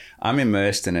know, like, I'm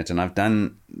immersed in it, and I've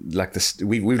done, like, this.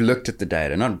 We've looked at the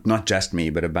data, not just me,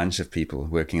 but a bunch of people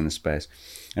working in the space.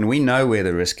 And we know where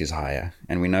the risk is higher,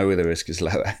 and we know where the risk is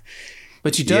lower.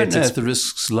 But you don't know if the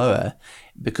risk's lower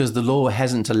because the law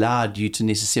hasn't allowed you to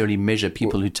necessarily measure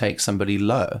people who take somebody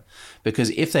low.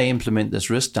 Because if they implement this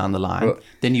risk down the line,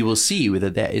 then you will see whether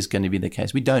that is going to be the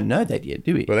case. We don't know that yet,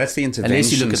 do we? Well, that's the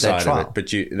intervention side of it.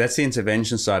 But that's the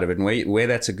intervention side of it. And where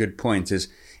that's a good point is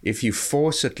if you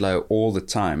force it low all the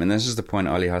time, and this is the point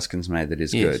Ollie Hoskins made that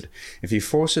is good. If you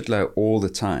force it low all the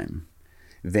time,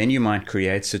 then you might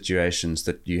create situations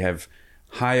that you have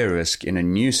higher risk in a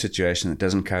new situation that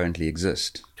doesn't currently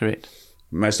exist. Correct.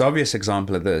 Most obvious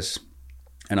example of this,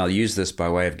 and I'll use this by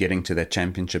way of getting to that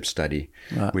championship study,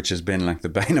 which has been like the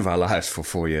bane of our lives for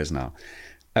 4 years now.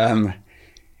 The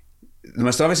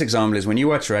most obvious example is when you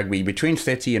watch rugby, between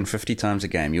 30 and 50 times a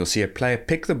game, you'll see a player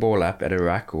pick the ball up at a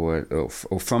ruck or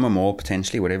from a maul,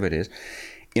 potentially, whatever it is,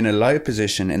 in a low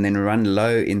position and then run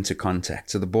low into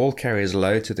contact. So the ball carries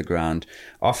low to the ground,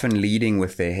 often leading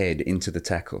with their head into the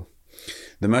tackle.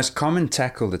 The most common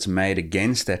tackle that's made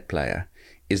against that player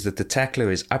is that the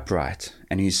tackler is upright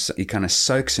and he kind of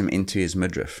soaks him into his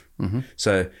midriff. Mm-hmm.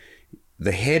 So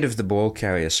the head of the ball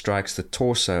carrier strikes the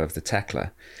torso of the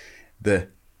tackler. The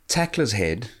tackler's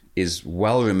head is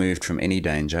well removed from any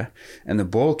danger, and the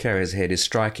ball carrier's head is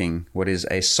striking what is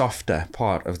a softer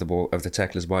part of the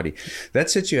tackler's body.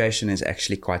 That situation is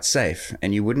actually quite safe,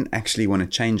 and you wouldn't actually want to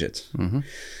change it. Mm-hmm.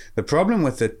 The problem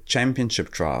with the championship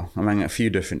trial, among a few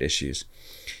different issues,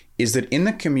 is that in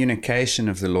the communication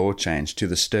of the law change to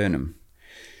the sternum,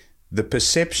 the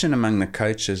perception among the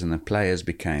coaches and the players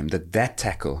became that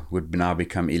tackle would now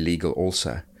become illegal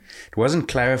also. It wasn't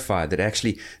clarified that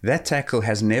actually that tackle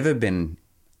has never been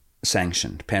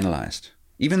sanctioned, penalized,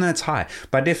 even though it's high.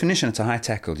 By definition, it's a high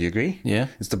tackle. Do you agree? Yeah.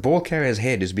 It's the ball carrier's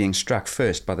head is being struck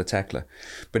first by the tackler.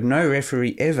 But no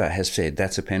referee ever has said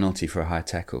that's a penalty for a high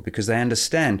tackle because they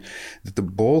understand that the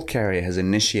ball carrier has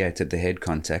initiated the head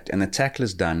contact and the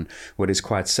tackler's done what is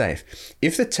quite safe.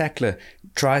 If the tackler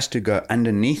tries to go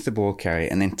underneath the ball carrier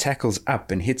and then tackles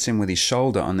up and hits him with his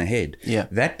shoulder on the head,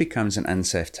 that becomes an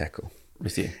unsafe tackle.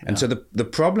 With you. And so the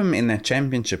problem in that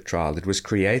championship trial that was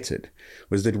created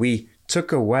was that we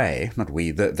took away, not we,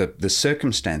 the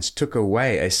circumstance took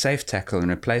away a safe tackle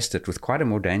and replaced it with quite a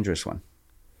more dangerous one.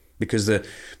 Because the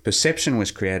perception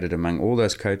was created among all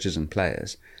those coaches and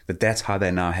players that that's how they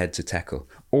now had to tackle.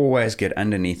 Always get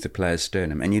underneath the player's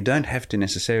sternum. And you don't have to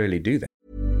necessarily do that.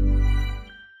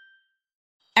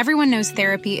 Everyone knows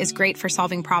therapy is great for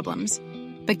solving problems.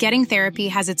 But getting therapy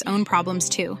has its own problems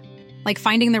too. Like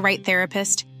finding the right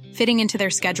therapist, fitting into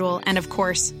their schedule, and of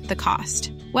course, the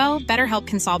cost. Well, BetterHelp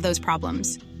can solve those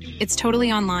problems. It's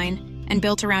totally online and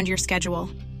built around your schedule.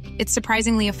 It's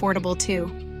surprisingly affordable too.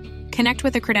 Connect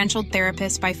with a credentialed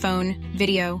therapist by phone,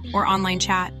 video, or online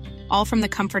chat, all from the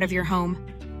comfort of your home.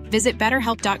 Visit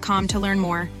BetterHelp.com to learn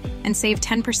more and save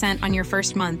 10% on your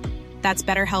first month. That's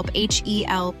BetterHelp,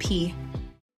 H-E-L-P.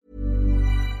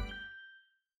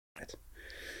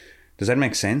 Does that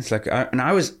make sense?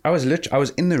 I was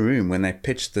in the room when they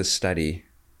pitched this study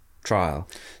trial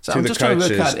to the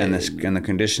coaches and the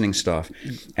conditioning staff,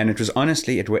 and it was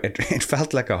honestly it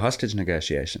felt like a hostage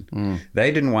negotiation.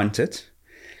 They didn't want it,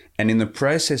 and in the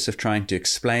process of trying to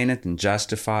explain it and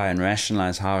justify and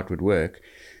rationalize how it would work,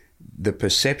 the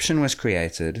perception was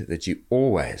created that you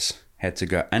always had to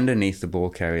go underneath the ball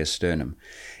carrier's sternum,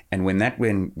 and when that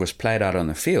was played out on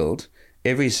the field,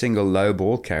 every single low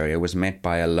ball carrier was met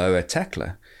by a lower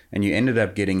tackler. And you ended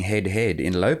up getting head-head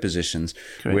in low positions.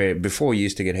 Correct. Where before you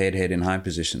used to get head-head in high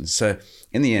positions. So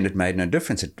in the end, it made no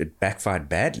difference. It backfired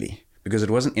badly because it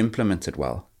wasn't implemented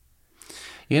well.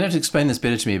 You're going to have to explain this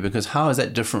better to me because how is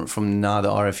that different from now the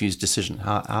RFU's decision?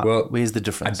 Where's the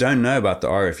difference? I don't know about the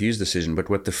RFU's decision, but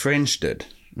what the French did.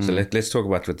 So let's talk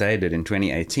about what they did in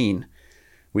 2018.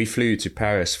 We flew to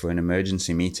Paris for an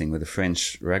emergency meeting with the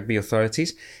French rugby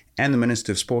authorities, and the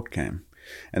Minister of Sport came.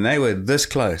 And they were this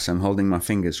close, I'm holding my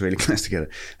fingers really close together,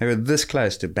 they were this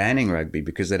close to banning rugby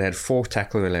because they'd had 4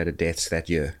 tackle-related deaths that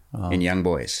year in young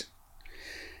boys.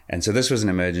 And so this was an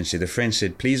emergency. The French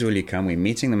said, please will you come? We're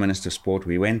meeting the Minister of Sport.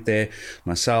 We went there,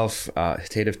 myself,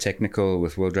 head of technical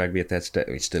with World Rugby at that stage,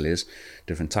 it still is,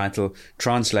 different title,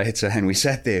 translator, and we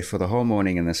sat there for the whole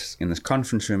morning in this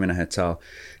conference room in a hotel,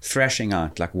 thrashing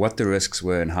out like what the risks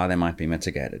were and how they might be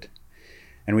mitigated.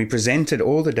 And we presented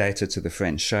all the data to the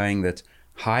French, showing that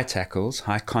high tackles,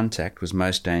 high contact was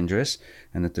most dangerous,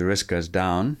 and that the risk goes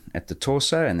down at the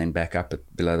torso and then back up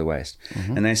below the waist.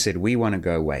 Mm-hmm. And they said, we want to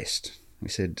go waist. We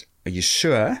said, are you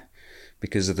sure?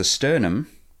 Because of the sternum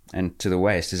and to the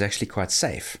waist is actually quite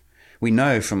safe. We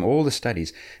know from all the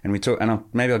studies, and we talk, and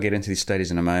maybe I'll get into these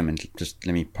studies in a moment. Just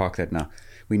let me park that now.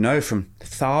 We know from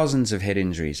thousands of head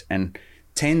injuries and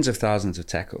tens of thousands of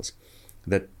tackles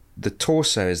that the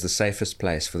torso is the safest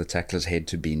place for the tackler's head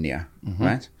to be near, mm-hmm.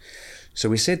 right? So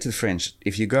we said to the French,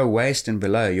 if you go waist and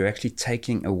below, you're actually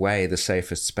taking away the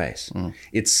safest space. Mm.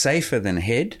 It's safer than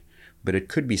head, but it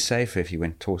could be safer if you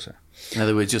went torso. In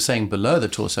other words, you're saying below the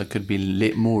torso could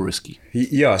be more risky.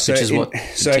 Yeah. So which is what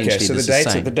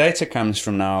the data comes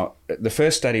from now. The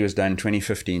first study was done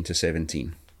 2015 to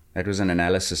 17. That was an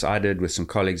analysis I did with some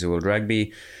colleagues at World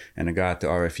Rugby and a guy at the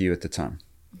RFU at the time.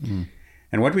 Mm.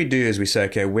 And what we do is we say,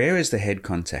 okay, where is the head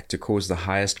contact to cause the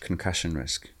highest concussion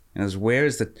risk? And where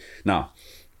is the... Now,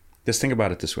 just think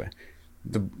about it this way.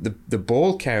 The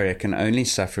ball carrier can only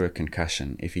suffer a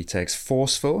concussion if he takes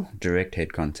forceful, direct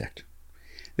head contact.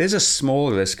 There's a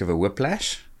small risk of a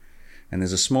whiplash, and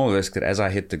there's a small risk that as I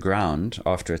hit the ground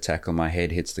after a tackle, my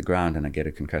head hits the ground and I get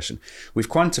a concussion. We've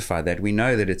quantified that. We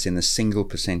know that it's in the single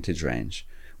percentage range.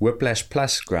 Whiplash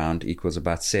plus ground equals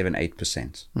about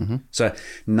 7-8%. Mm-hmm. So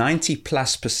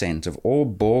 90+% of all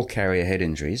ball carrier head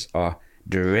injuries are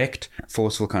direct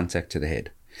forceful contact to the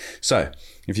head. So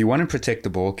if you want to protect the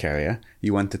ball carrier,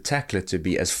 you want the tackler to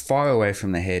be as far away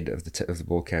from the head of the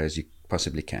ball carrier as you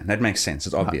possibly can. That makes sense.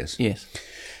 It's obvious. Yes.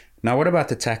 Now, what about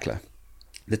the tackler?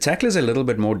 The tackler is a little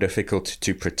bit more difficult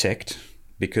to protect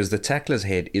because the tackler's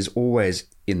head is always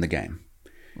in the game.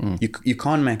 Mm. You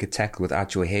can't make a tackle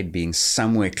without your head being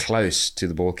somewhere close to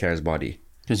the ball carrier's body.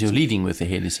 Because you're leading with the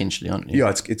head, essentially, aren't you?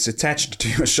 Yeah, it's attached to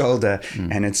your shoulder,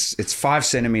 and it's 5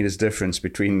 centimeters difference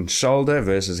between shoulder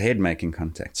versus head making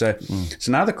contact. So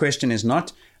now the question is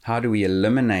not how do we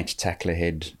eliminate tackler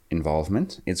head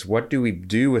involvement? It's what do we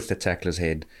do with the tackler's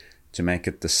head to make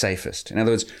it the safest? In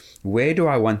other words, where do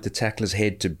I want the tackler's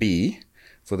head to be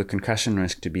for the concussion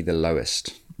risk to be the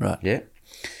lowest? Right. Yeah.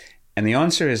 And the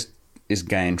answer is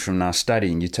gained from now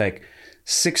studying. You take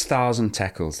 6,000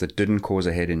 tackles that didn't cause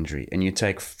a head injury, and you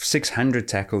take 600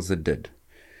 tackles that did,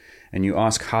 and you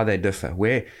ask how they differ.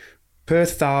 Where per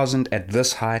 1,000 at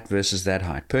this height versus that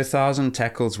height, per 1,000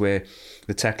 tackles where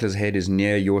the tackler's head is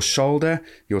near your shoulder,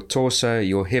 your torso,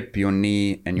 your hip, your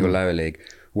knee, and your lower leg,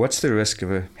 what's the risk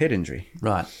of a head injury?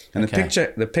 Right. And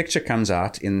the picture comes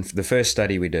out in the first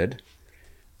study we did.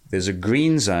 There's a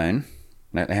green zone.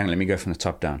 Now, hang on, let me go from the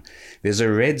top down. There's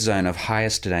a red zone of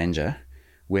highest danger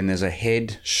when there's a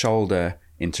head-shoulder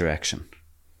interaction.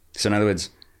 So in other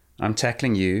words, I'm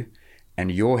tackling you, and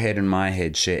your head and my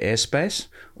head share airspace,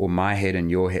 or my head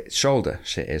and your shoulder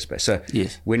share airspace. So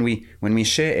yes. when we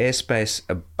share airspace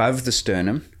above the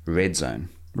sternum, red zone,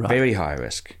 right. Very high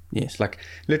risk. Yes. Like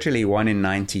literally 1 in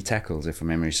 90 tackles, if my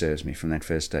memory serves me, from that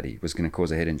first study was going to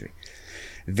cause a head injury.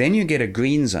 Then you get a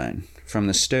green zone from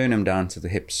the sternum down to the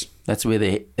hips. That's where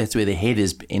the head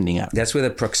is ending up. That's where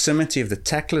the proximity of the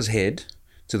tackler's head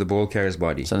to the ball carrier's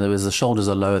body. So in other words, the shoulders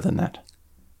are lower than that.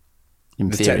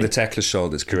 The tackler's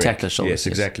shoulders, correct. The tackler's shoulders, yes,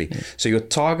 exactly. Yes. So your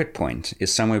target point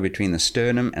is somewhere between the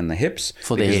sternum and the hips.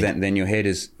 For the head. Then your head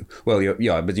is, but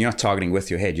you're not targeting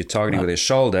with your head. You're targeting with your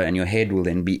shoulder, and your head will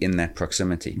then be in that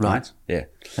proximity. Right? Yeah.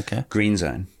 Okay. Green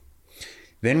zone.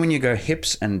 Then when you go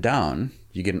hips and down,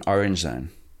 you get an orange zone.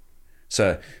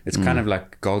 So it's kind of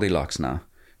like Goldilocks now.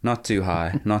 Not too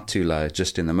high, not too low,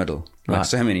 just in the middle. Like right.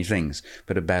 So many things,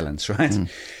 but a balance, right?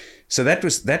 So that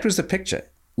was the picture.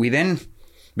 We then...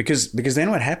 Because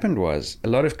then what happened was a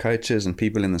lot of coaches and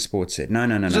people in the sport said, no.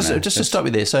 Just to stop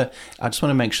you there. So I just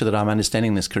want to make sure that I'm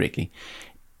understanding this correctly.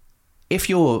 If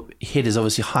your head is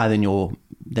obviously higher than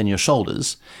your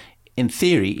shoulders, in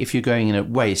theory, if you're going in at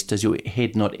waist, does your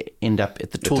head not end up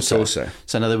at the torso? At the torso.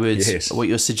 So in other words, yes. What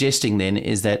you're suggesting then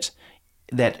is that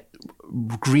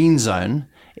green zone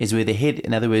is where the head,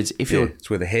 in other words, it's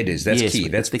where the head is. That's key.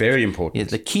 That's very important. Yeah,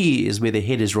 the key is where the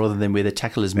head is rather than where the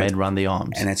tackle is made around the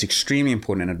arms. And that's extremely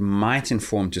important. And it might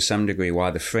inform to some degree why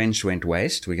the French went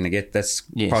waist. We're going to get, that's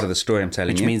part of the story I'm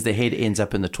telling you. Which means the head ends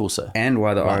up in the torso. And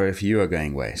why the RFU are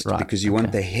going waist. Right. Because you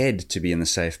want the head to be in the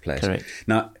safe place. Correct.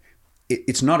 Now,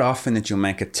 it's not often that you'll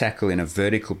make a tackle in a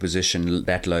vertical position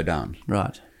that low down.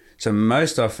 Right. So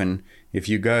most often if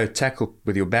you go tackle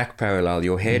with your back parallel,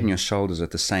 your head and your shoulders are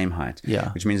at the same height.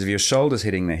 Yeah. Which means if your shoulder's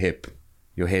hitting the hip,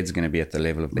 your head's going to be at the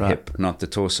level of the hip, not the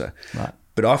torso. Right.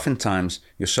 But oftentimes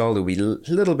your shoulder will be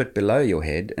a little bit below your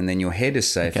head, and then your head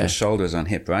is safe, your shoulder is on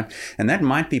hip, right? And that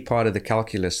might be part of the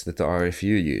calculus that the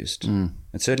RFU used.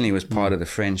 It certainly was part of the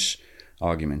French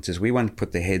argument, is we want to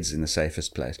put the heads in the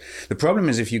safest place. The problem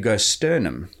is if you go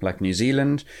sternum, like New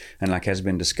Zealand and like has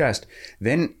been discussed,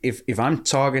 then if I'm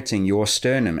targeting your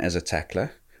sternum as a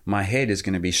tackler, my head is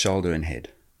going to be shoulder and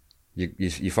head.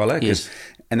 You follow? Yes.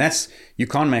 And that's, you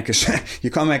can't make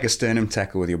a sternum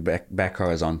tackle with your back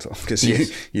horizontal, because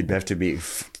you'd have to be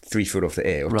 3 foot off the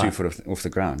air or 2 foot off the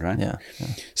ground, right? Yeah.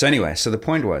 So anyway, so the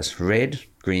point was red,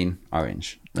 green,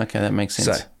 orange. Okay, that makes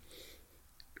sense.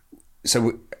 So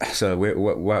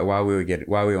while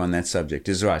we were on that subject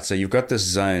is right. So you've got this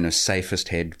zone of safest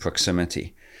head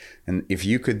proximity, and if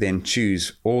you could then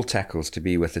choose all tackles to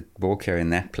be with the ball carrier in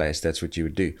that place, that's what you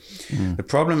would do. The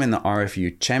problem in the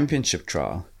RFU championship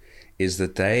trial is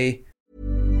that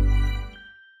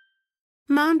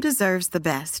Mom deserves the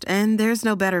best, and there's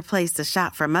no better place to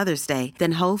shop for Mother's Day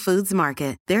than Whole Foods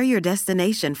Market. They're your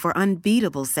destination for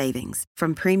unbeatable savings,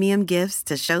 from premium gifts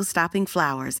to show-stopping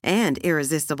flowers and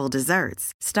irresistible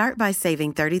desserts. Start by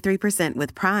saving 33%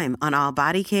 with Prime on all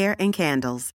body care and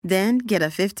candles. Then get a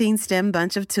 15-stem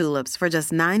bunch of tulips for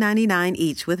just $9.99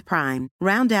 each with Prime.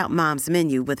 Round out Mom's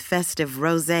menu with festive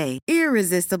rosé,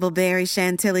 irresistible berry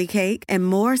chantilly cake, and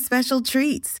more special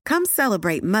treats. Come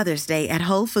celebrate Mother's Day at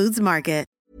Whole Foods Market.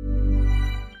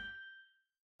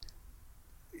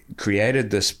 created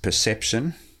this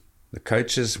perception. The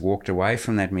coaches walked away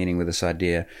from that meeting with this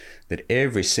idea that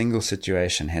every single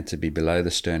situation had to be below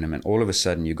the sternum, and all of a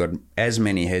sudden you got as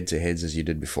many head-to-heads as you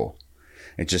did before.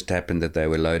 It just happened that they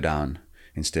were low down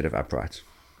instead of upright.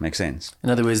 Makes sense.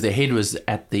 In other words, the head was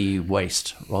at the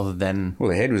waist rather than... Well,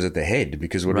 the head was at the head,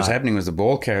 because what was happening was the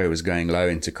ball carrier was going low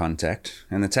into contact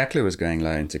and the tackler was going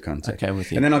low into contact. Okay,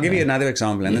 with you. And then I'll give you another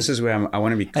example, and this is where I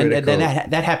want to be critical.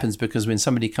 And that happens because when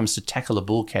somebody comes to tackle a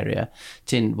ball carrier,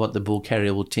 what the ball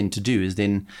carrier will tend to do is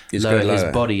then lower his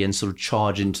body and sort of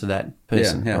charge into that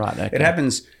person. Yeah. Right, okay. It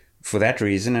happens for that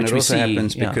reason, and it also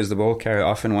happens because the ball carrier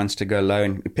often wants to go low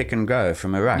and pick and go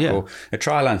from a ruck, or a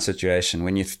try line situation.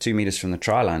 When you're 2 meters from the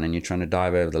try line and you're trying to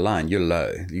dive over the line, you're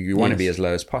low. You want to be as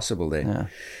low as possible there. Yeah.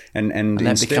 And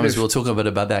that becomes, we'll talk a bit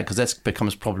about that because that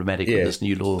becomes problematic with this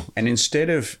new law. And instead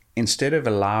of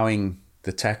allowing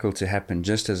the tackle to happen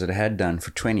just as it had done for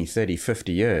 20, 30,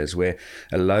 50 years, where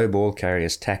a low ball carrier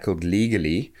is tackled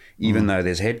legally, even though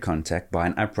there's head contact, by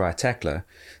an upright tackler,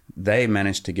 they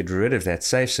managed to get rid of that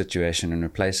safe situation and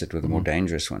replace it with a more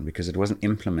dangerous one because it wasn't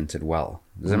implemented well.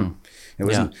 It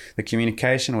wasn't, the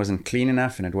communication wasn't clean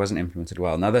enough and it wasn't implemented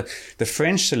well. Now, the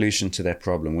French solution to that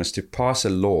problem was to pass a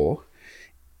law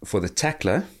for the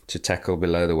tackler to tackle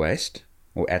below the waist,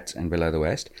 or at and below the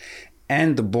waist,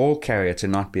 and the ball carrier to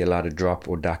not be allowed to drop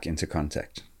or duck into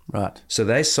contact. Right. So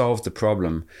they solved the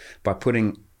problem by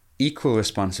putting equal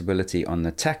responsibility on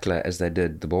the tackler as they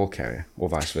did the ball carrier, or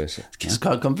vice versa. It's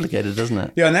quite complicated, doesn't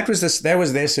it? Yeah, and that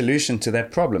was their solution to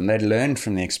that problem. They'd learned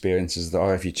from the experiences of the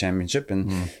RFU Championship,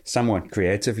 and somewhat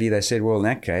creatively they said, well, in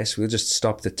that case, we'll just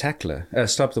stop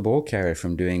the ball carrier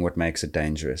from doing what makes it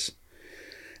dangerous.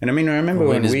 And I mean, I remember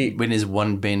when is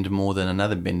one bend more than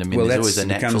another bend? I mean, there's always a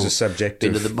natural becomes a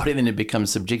subjective bend of the body, then it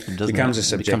becomes subjective, doesn't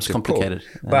it? It becomes complicated.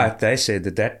 But they said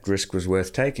that risk was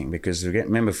worth taking because,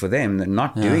 remember, for them, that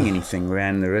not doing anything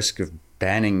ran the risk of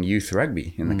banning youth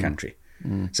rugby in the country.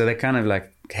 So they kind of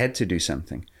had to do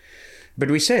something.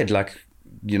 But we said,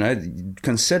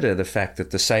 consider the fact that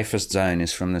the safest zone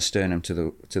is from the sternum to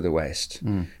the waist.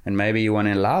 And maybe you want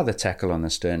to allow the tackle on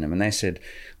the sternum. And they said,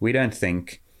 we don't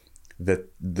think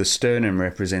that the sternum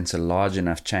represents a large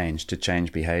enough change to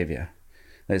change behavior.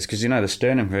 That's because, the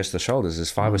sternum versus the shoulders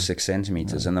is 5 or 6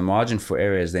 centimeters, and the margin for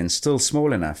error is then still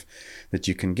small enough that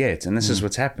you can get. And this is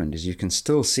what's happened, is you can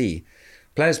still see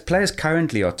players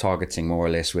currently are targeting more or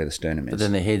less where the sternum is. But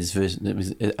then the head's it's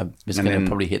going to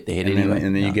probably hit the head anyway.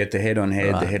 And then you get the head on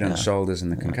head, the head on shoulders,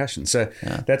 and the concussion. So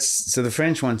so the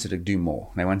French wanted to do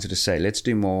more. They wanted to say, let's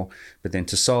do more. But then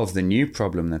to solve the new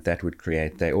problem that would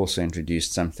create, they also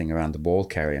introduced something around the ball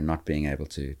carrier not being able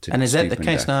to And is that the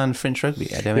case now in French rugby?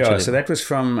 So that was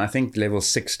from, I think, level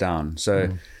 6 down.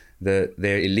 So their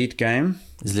elite game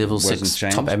is level 6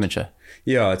 changed. Top amateur.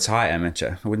 Yeah, it's high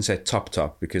amateur. I wouldn't say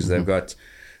top because they've got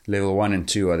level 1 and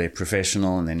 2 are they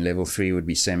professional, and then level 3 would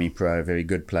be semi-pro, very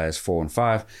good players, 4 and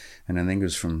 5, and I think it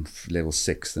was from level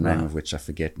 6, the name of which I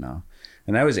forget now.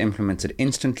 And that was implemented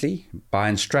instantly by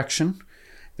instruction,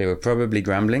 There were probably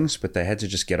grumblings, but they had to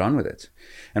just get on with it.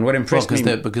 And what impressed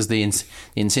me... Because the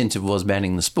incentive was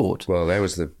banning the sport. Well, that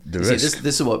was the See, risk.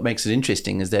 this is what makes it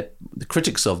interesting, is that the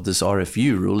critics of this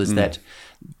RFU rule is that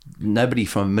nobody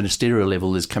from a ministerial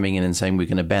level is coming in and saying we're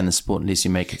going to ban the sport unless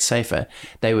you make it safer.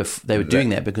 They were doing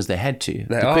that because they had to.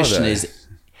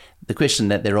 The question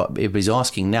that everybody's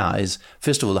asking now is,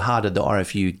 first of all, how did the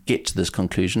RFU get to this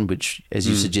conclusion, which, as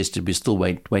you suggested, we're still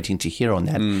waiting to hear on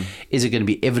that. Is it going to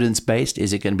be evidence-based?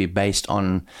 Is it going to be based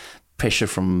on pressure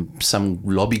from some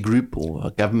lobby group or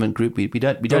a government group? We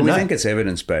don't know. We think it's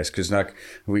evidence-based because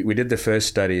we did the first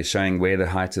study showing where the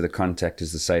height of the contact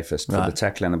is the safest for the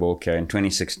tackler and the ball carrier in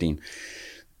 2016.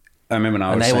 I remember when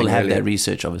I was saying they will have earlier, that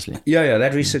research, obviously. Yeah,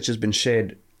 that research has been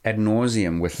shared ad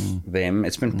nauseum with them.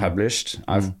 It's been published.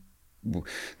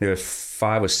 There are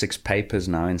 5 or 6 papers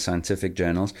now in scientific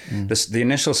journals. The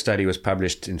initial study was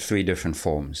published in 3 different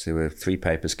forms. There were 3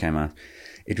 papers came out.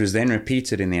 It was then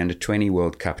repeated in the Under-20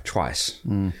 World Cup twice.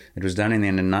 It was done in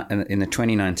the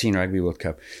 2019 Rugby World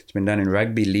Cup. It's been done in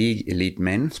Rugby League Elite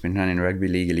Men. It's been done in Rugby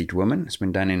League Elite Women. It's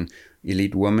been done in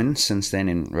Elite Women since then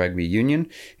in Rugby Union.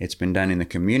 It's been done in the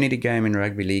community game in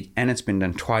Rugby League, and it's been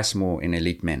done twice more in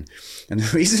Elite Men. And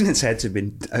the reason it's had to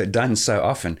be done so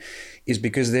often is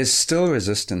because there's still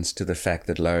resistance to the fact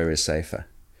that lower is safer.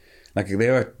 Like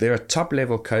there are top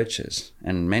level coaches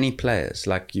and many players,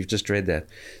 like you've just read that,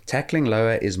 tackling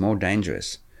lower is more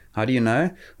dangerous. How do you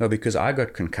know? Well, because I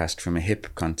got concussed from a hip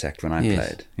contact when I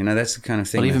played. You know, that's the kind of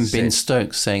thing. Well, even Ben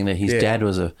Stokes saying that his dad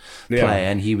was a player,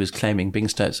 and he was claiming, Ben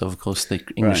Stokes, of course, the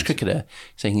English cricketer,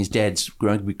 saying his dad's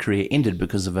rugby career ended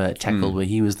because of a tackle where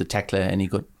he was the tackler and he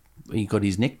got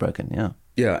his neck broken.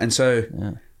 Yeah, and so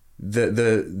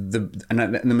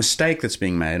the mistake that's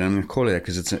being made, and I'm going to call it that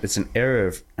because it's an error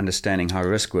of understanding how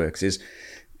risk works, is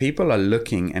people are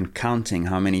looking and counting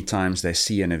how many times they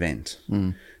see an event.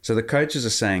 So the coaches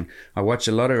are saying, I watch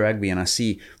a lot of rugby and I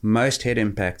see most head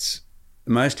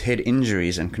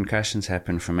injuries and concussions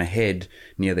happen from a head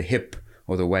near the hip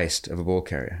or the waist of a ball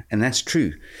carrier. And that's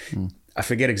true. I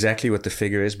forget exactly what the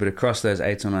figure is, but across those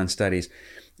 8 or 9 studies,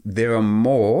 there are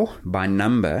more, by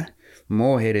number,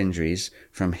 more head injuries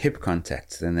from hip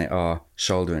contacts than there are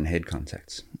shoulder and head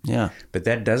contacts. Yeah. But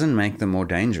that doesn't make them more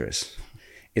dangerous.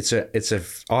 It's a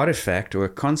artifact or a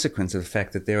consequence of the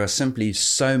fact that there are simply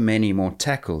so many more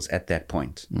tackles at that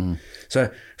point.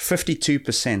 So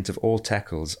 52% of all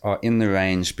tackles are in the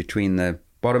range between the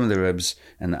bottom of the ribs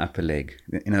and the upper leg,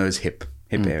 in other words, hip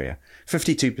area.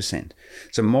 52%.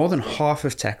 So more than half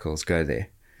of tackles go there,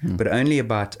 but only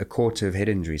about a quarter of head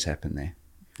injuries happen there.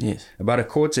 Yes. About a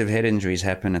quarter of head injuries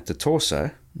happen at the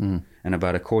torso, and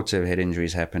about a quarter of head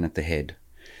injuries happen at the head.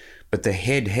 But the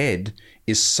head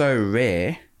is so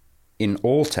rare in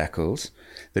all tackles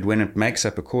that when it makes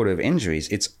up a quarter of injuries,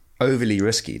 it's overly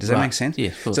risky. Does that make sense?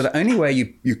 Yes, of course. So the only way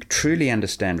you truly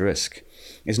understand risk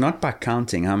is not by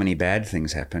counting how many bad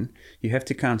things happen. You have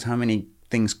to count how many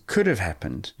things could have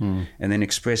happened and then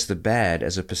express the bad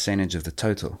as a percentage of the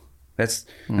total.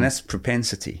 And that's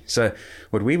propensity. So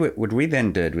what we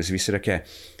then did was we said, okay,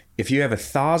 if you have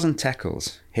 1,000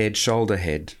 tackles, head, shoulder,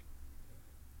 head,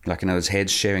 like in other words,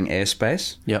 heads sharing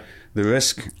airspace, the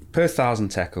risk per 1,000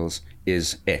 tackles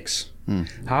is X.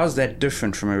 How is that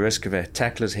different from a risk of a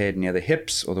tackler's head near the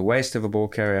hips or the waist of a ball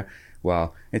carrier?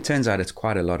 Well, it turns out it's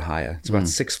quite a lot higher. It's about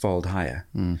 6-fold higher.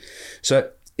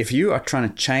 So if you are trying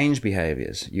to change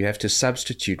behaviors, you have to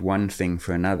substitute one thing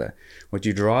for another. What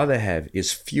you'd rather have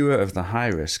is fewer of the high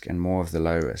risk and more of the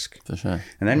low risk. For sure.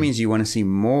 And that means you want to see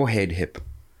more head-hip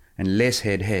and less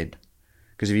head-head.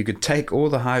 Because if you could take all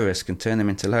the high risk and turn them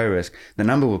into low risk, the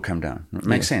number will come down. It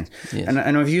makes sense. Yes.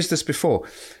 And I've used this before.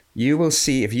 You will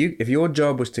see, if your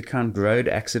job was to count road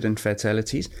accident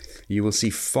fatalities, you will see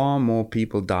far more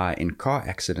people die in car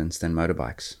accidents than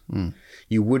motorbikes.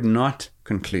 You would not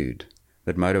conclude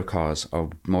that motor cars are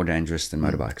more dangerous than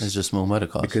motorbikes. There's just more motor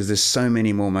cars. Because there's so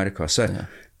many more motor cars. So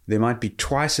there might be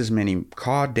twice as many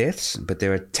car deaths, but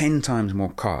there are 10 times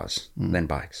more cars than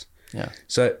bikes. Yeah.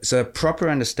 So a proper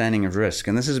understanding of risk,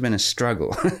 and this has been a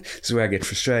struggle, this is where I get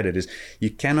frustrated, is you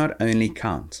cannot only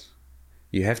count.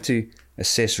 You have to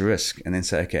assess risk and then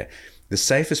say, okay, the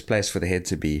safest place for the head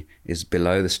to be is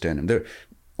below the sternum.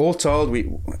 All told,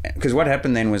 because what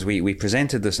happened then was we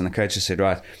presented this and the coaches said,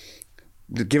 right,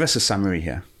 give us a summary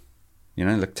here. You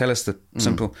know, like tell us the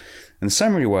simple. And the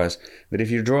summary was that if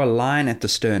you draw a line at the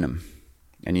sternum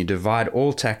and you divide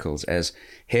all tackles as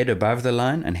head above the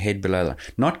line and head below the line,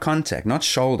 not contact, not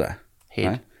shoulder,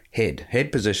 head, right?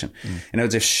 head position. In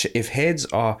other words, if heads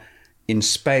are in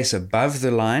space above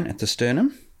the line at the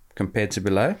sternum compared to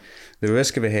below, the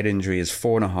risk of a head injury is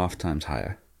 4.5 times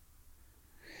higher.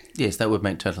 Yes, that would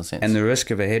make total sense. And the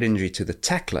risk of a head injury to the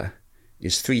tackler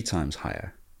is 3 times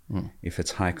higher if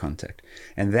it's high contact.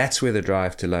 And that's where the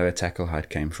drive to lower tackle height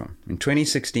came from. In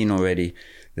 2016 already,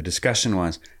 the discussion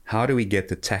was, how do we get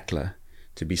the tackler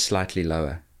to be slightly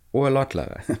lower or a lot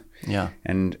lower? Yeah.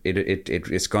 And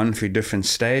it's gone through different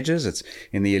stages. It's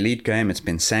in the elite game, it's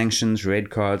been sanctions, red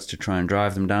cards to try and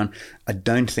drive them down. I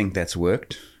don't think that's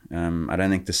worked. I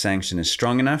don't think the sanction is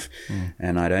strong enough,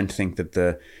 and I don't think that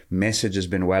the message has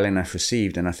been well enough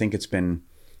received. And I think it's been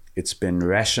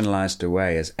rationalized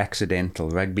away as accidental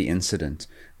rugby incident.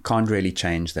 Can't really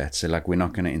change that. So like, we're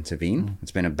not going to intervene.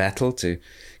 It's been a battle to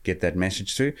get that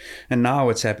message through. And now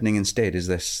what's happening instead is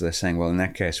they're saying, well, in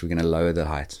that case, we're going to lower the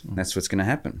height. That's what's going to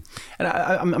happen.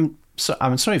 And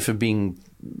I'm sorry for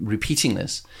repeating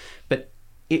this, but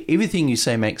everything you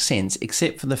say makes sense,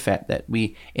 except for the fact that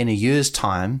we, in a year's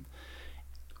time,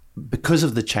 because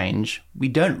of the change,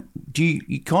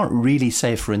 you can't really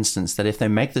say, for instance, that if they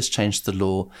make this change to the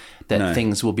law, that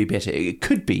things will be better. It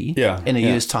could be in a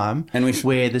year's time, and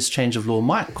where this change of law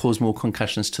might cause more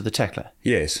concussions to the tackler.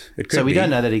 Yes, it could So we be. don't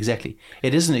know that exactly.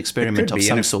 It is an experiment of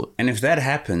some sort. And if that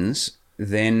happens,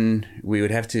 then we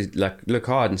would have to look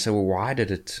hard and say, well, why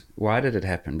did it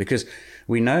happen? Because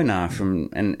we know now from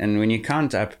and when you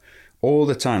count up all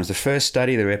the times, the first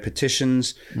study, the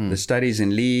repetitions, the studies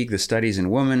in league, the studies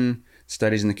in women,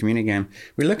 studies in the community game,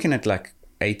 we're looking at like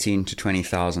 18 to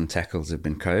 20,000 tackles have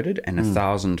been coded and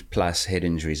 1,000 plus head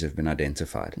injuries have been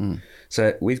identified.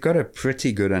 So we've got a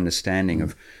pretty good understanding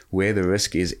of where the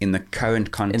risk is in the current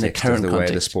context of the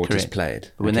way the sport is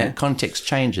played. But when that context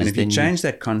changes, and if you change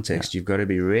that context, you've got to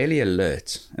be really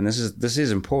alert. And this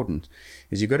is important,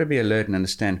 is you've got to be alert and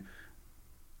understand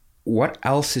what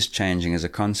else is changing as a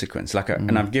consequence.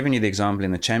 And I've given you the example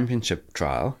in the championship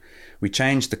trial. We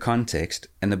changed the context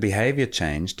and the behavior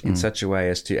changed in such a way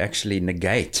as to actually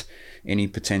negate any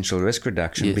potential risk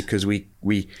reduction, because we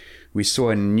saw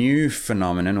a new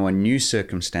phenomenon or a new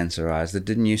circumstance arise that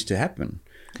didn't used to happen.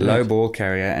 Low ball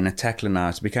carrier and a tackler now,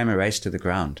 it became a race to the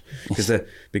ground because the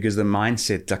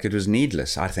mindset, it was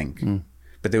needless, I think.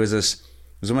 But there was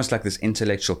almost like this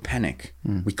intellectual panic.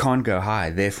 We can't go high,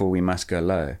 therefore we must go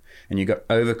low. And you got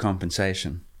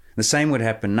overcompensation. The same would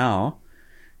happen now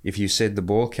if you said the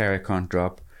ball carrier can't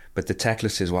drop, but the tackler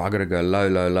says, well, I've got to go low,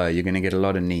 low, low. You're going to get a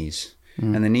lot of knees.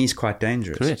 And the knee's quite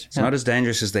dangerous. Correct. It's not as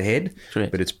dangerous as the head,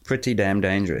 but it's pretty damn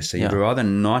dangerous. So you'd rather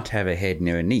not have a head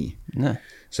near a knee. No.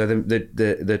 So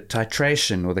the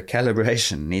titration or the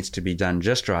calibration needs to be done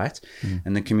just right,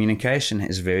 and the communication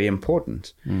is very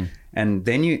important. And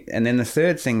then the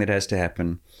third thing that has to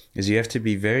happen is you have to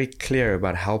be very clear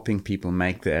about helping people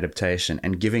make the adaptation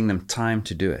and giving them time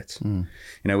to do it.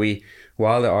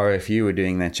 While the RFU were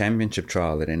doing that championship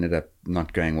trial that ended up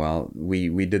not going well,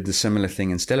 we did the similar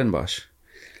thing in Stellenbosch.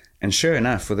 And sure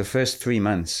enough, for the first 3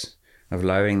 months of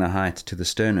lowering the height to the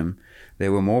sternum,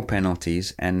 there were more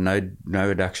penalties and no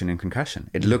reduction in concussion.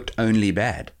 It looked only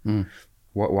bad.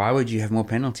 Why would you have more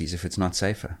penalties if it's not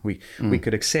safer? We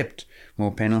could accept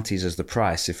more penalties as the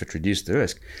price if it reduced the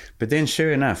risk. But then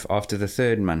sure enough, after the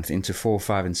third month into 4,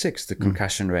 5, and 6, the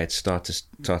concussion rates start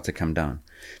to come down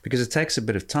because it takes a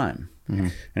bit of time.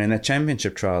 And in that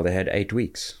championship trial, they had 8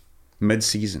 weeks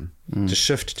mid-season to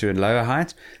shift to a lower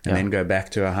height and then go back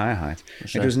to a higher height.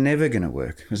 It was never going to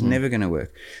work. It was never going to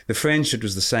work. The French, it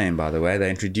was the same, by the way. They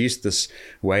introduced this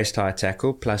waist-high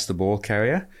tackle plus the ball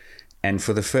carrier. And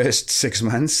for the first 6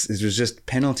 months, it was just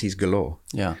penalties galore.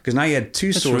 Yeah. Because now you had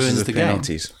two sources of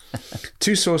penalties.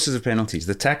 Two sources of penalties.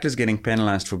 The tackler's getting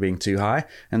penalized for being too high,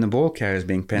 and the ball carrier's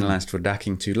being penalized for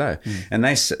ducking too low.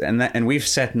 And we've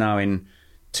sat now in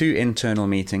 2 internal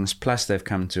meetings, plus they've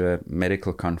come to a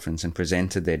medical conference and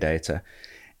presented their data.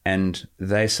 And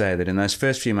they say that in those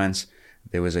first few months,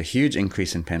 there was a huge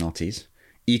increase in penalties,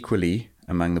 equally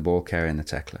among the ball carrier and the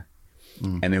tackler.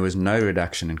 And there was no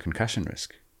reduction in concussion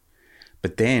risk.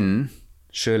 But then,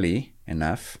 sure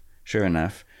enough,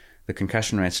 the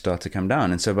concussion rates start to come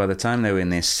down. And so by the time they were in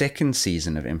their second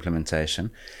season of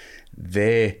implementation,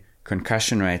 their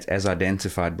concussion rate, as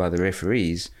identified by the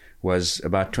referees, was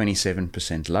about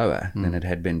 27% lower than it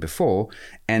had been before,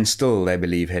 and still, they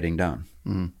believe, heading down.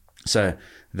 So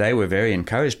they were very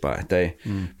encouraged by it. They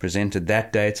presented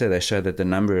that data. They showed that the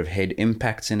number of head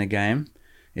impacts in a game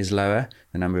is lower.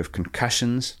 The number of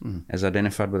concussions, as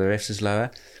identified by the refs, is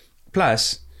lower.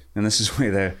 Plus, and this is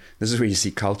where you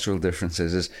see cultural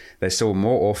differences, is they saw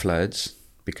more offloads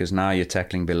because now you're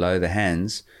tackling below the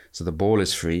hands, so the ball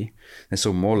is free. They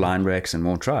saw more line breaks and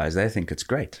more tries. They think it's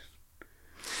great.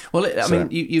 Well, I mean,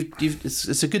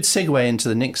 it's a good segue into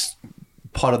the next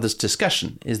part of this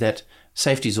discussion, is that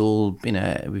safety is all,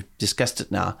 we've discussed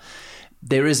it now.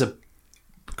 There is a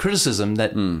criticism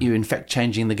that you're in fact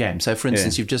changing the game. So, for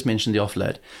instance, you've just mentioned the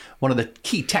offload. One of the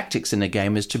key tactics in a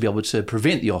game is to be able to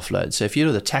prevent the offload. So if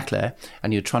you're the tackler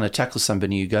and you're trying to tackle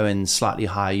somebody, you go in slightly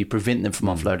higher, you prevent them from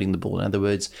offloading the ball. In other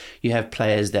words, you have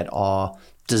players that are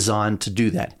designed to do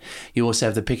that. You also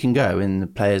have the pick and go, and the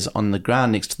players on the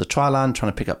ground next to the try line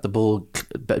trying to pick up the ball,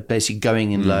 basically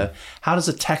going in low. How does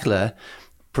a tackler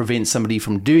prevent somebody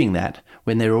from doing that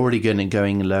when they're already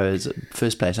going low as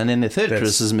first place? And then the third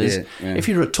criticism is, if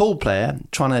you're a tall player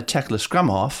trying to tackle a scrum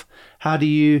half, how do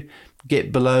you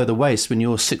get below the waist when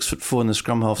you're 6'4" and the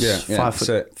scrum half's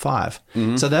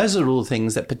 5'5"? So those are all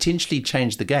things that potentially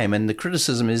change the game. And the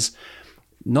criticism is,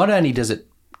 not only does it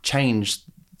change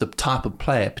the type of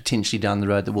player potentially down the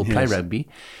road that will play rugby,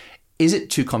 is it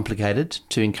too complicated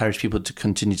to encourage people to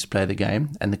continue to play the game?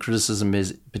 And the criticism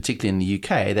is, particularly in the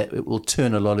UK, that it will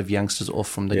turn a lot of youngsters off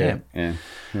from the game.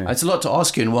 It's a lot to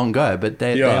ask you in one go, but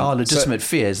they are legitimate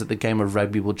fears that the game of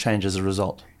rugby will change as a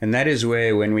result. And that is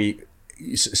where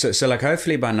so like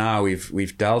hopefully by now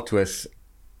we've dealt with,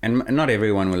 and not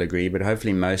everyone will agree, but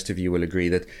hopefully most of you will agree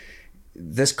that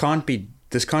this can't be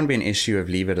an issue of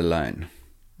leave it alone.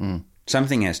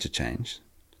 Something has to change.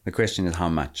 The question is how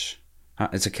much.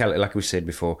 It's like we said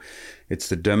before, it's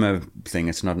the dimmer thing.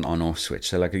 It's not an on-off switch.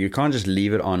 So like you can't just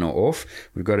leave it on or off.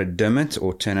 We've got to dim it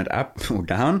or turn it up or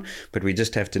down, but we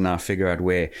just have to now figure out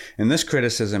where. And this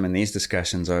criticism and these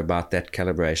discussions are about that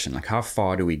calibration. Like how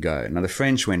far do we go? Now the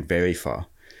French went very far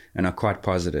and are quite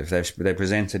positive. They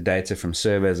presented data from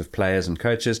surveys of players and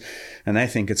coaches, and they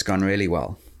think it's gone really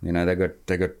well. You know,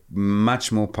 they got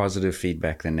much more positive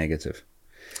feedback than negative.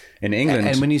 In England,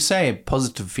 and when you say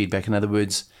positive feedback, in other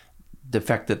words, the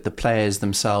fact that the players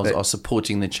themselves are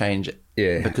supporting the change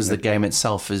because the game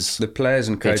itself is the players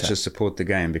and coaches better. Support the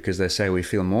game because they say we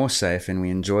feel more safe and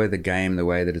we enjoy the game the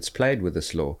way that it's played with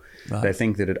this law. Right. They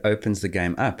think that it opens the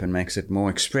game up and makes it more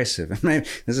expressive. And maybe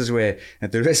this is where,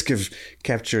 at the risk of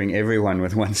capturing everyone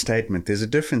with one statement, there's a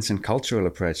difference in cultural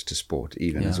approach to sport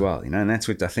even as well. You know, and that's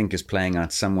what I think is playing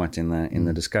out somewhat in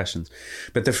the discussions.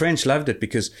 But the French loved it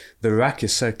because the ruck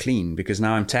is so clean, because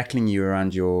now I'm tackling you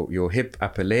around your hip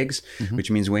upper legs,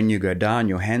 which means when you go down,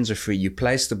 your hands are free, you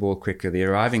place the ball quicker, the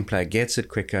arriving player gets it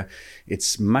quicker,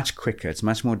 it's much quicker, it's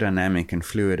much more dynamic and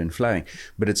fluid and flowing,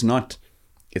 but it's not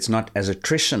as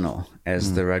attritional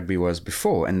as the rugby was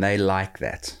before, and they like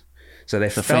that. So the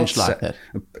French like that.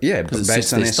 Yeah,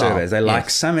 based on their surveys. They like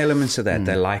some elements of that.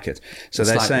 They like it. So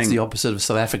they're saying it's the opposite of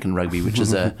South African rugby, which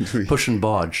is a push and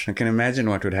barge. I can imagine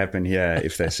what would happen here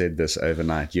if they said this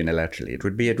overnight unilaterally. It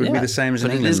would be the same as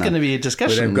in England. There's going to be a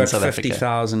discussion. They've got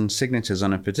 50,000 signatures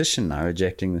on a petition now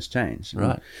rejecting this change.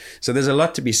 Right. So there's a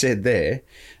lot to be said there.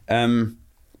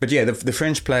 But yeah, the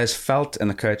French players felt and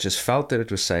the coaches felt that it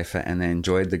was safer, and they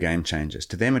enjoyed the game changes.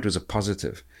 To them, it was a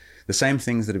positive. The same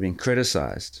things that have been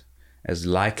criticized as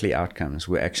likely outcomes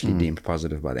were actually deemed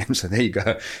positive by them. So there you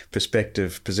go.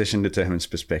 Perspective, position determines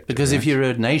perspective. Because if you're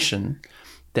a nation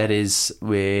that is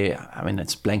where, I mean,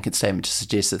 it's a blanket statement to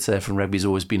suggest that South African rugby has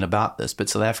always been about this, but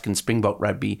South African Springbok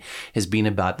rugby has been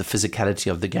about the physicality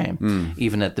of the game,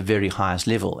 even at the very highest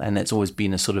level. And that's always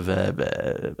been a sort of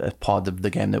a part of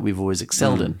the game that we've always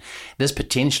excelled in. This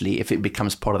potentially, if it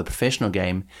becomes part of the professional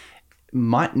game,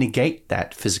 might negate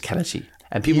that physicality.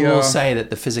 And people will say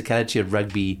that the physicality of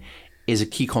rugby is a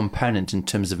key component in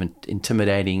terms of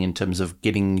intimidating, in terms of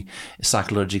getting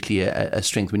psychologically a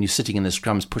strength. When you're sitting in the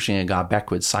scrums pushing a guy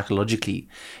backwards, psychologically,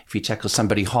 if you tackle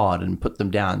somebody hard and put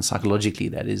them down, psychologically,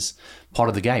 that is part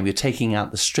of the game. You're taking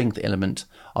out the strength element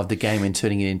of the game and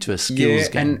turning it into a skills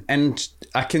game. And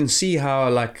I can see how,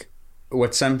 like,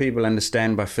 what some people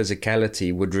understand by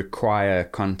physicality would require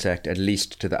contact at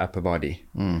least to the upper body.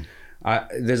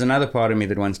 There's another part of me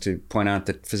that wants to point out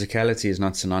that physicality is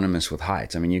not synonymous with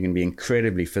height. I mean, you can be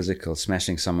incredibly physical,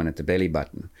 smashing someone at the belly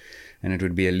button, and it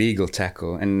would be a legal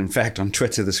tackle. And in fact, on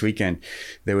Twitter this weekend,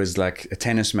 there was like a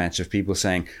tennis match of people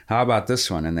saying, how about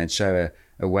this one? And they'd show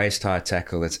a waist-high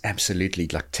tackle that's absolutely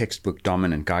like textbook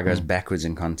dominant. Guy goes backwards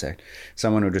in contact.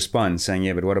 Someone would respond saying,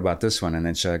 yeah, but what about this one? And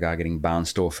then show a guy getting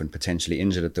bounced off and potentially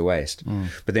injured at the waist.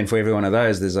 But then for every one of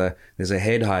those, there's a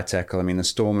head-high tackle. I mean, the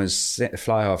Stormers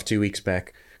fly half 2 weeks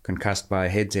back, concussed by a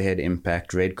head-to-head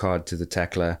impact, red card to the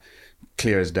tackler,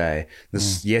 clear as day.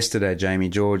 Yesterday, Jamie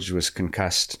George was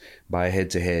concussed by a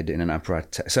head-to-head in an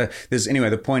upright. So anyway,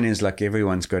 the point is, like,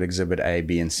 everyone's got exhibit A,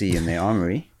 B, and C in their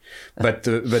armory. But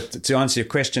to answer your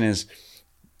question is,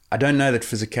 I don't know that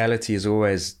physicality is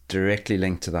always directly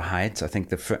linked to the height. I think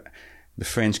the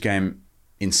French game,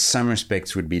 in some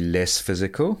respects, would be less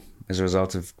physical as a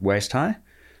result of waist high,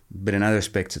 but in other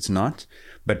respects, it's not.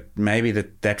 But maybe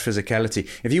that physicality.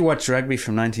 If you watch rugby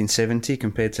from 1970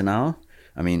 compared to now,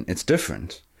 I mean, it's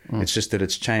different. It's just that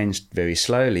it's changed very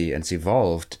slowly and it's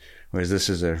evolved, whereas this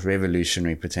is a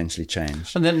revolutionary potentially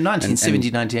change. And then in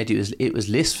 1970, 1980, it was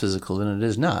less physical than it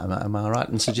is now. Am I right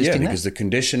in suggesting that? Yeah, because the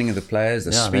conditioning of the players,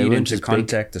 the Yeah, speed into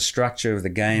contact, the structure of the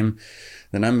game,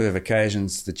 the number of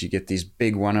occasions that you get these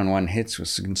big one-on-one hits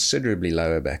was considerably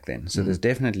lower back then. So there's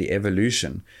definitely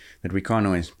evolution that we can't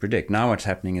always predict. Now what's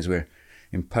happening is we're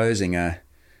imposing a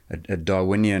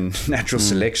Darwinian natural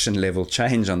selection level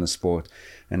change on the sport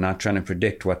and now trying to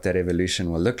predict what that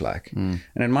evolution will look like. And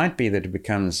it might be that it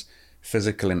becomes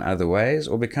physical in other ways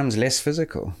or becomes less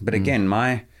physical. But again,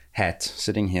 my hat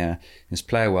sitting here is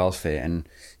player welfare, and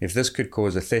if this could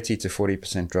cause a 30 to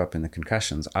 40% drop in the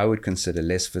concussions, I would consider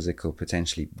less physical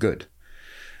potentially good,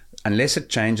 unless it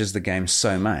changes the game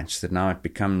so much that now it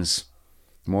becomes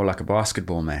more like a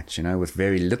basketball match, with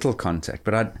very little contact.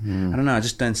 But I don't know, I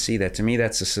just don't see that. To me,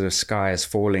 that's a sort of sky is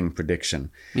falling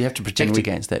prediction. You have to protect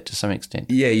against that to some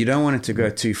extent. Yeah, you don't want it to go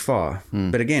too far.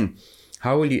 But again,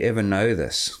 how will you ever know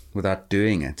this without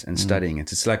doing it and studying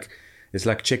it? It's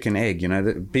like chicken egg,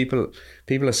 people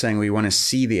are saying we want to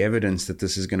see the evidence that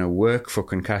this is going to work for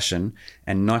concussion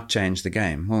and not change the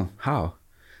game. Well, how?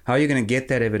 How are you going to get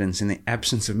that evidence in the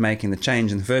absence of making the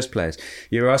change in the first place?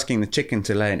 You're asking the chicken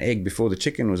to lay an egg before the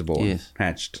chicken was born,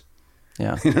 hatched.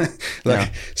 Yeah.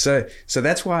 So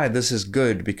that's why this is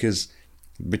good, because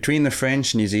between the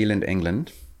French, New Zealand,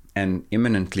 England, and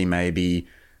imminently maybe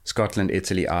Scotland,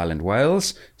 Italy, Ireland,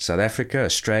 Wales, South Africa,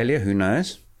 Australia, who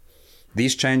knows?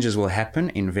 These changes will happen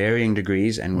in varying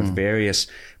degrees and with various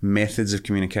methods of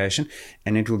communication,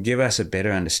 and it will give us a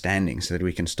better understanding so that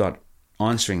we can start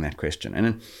answering that question.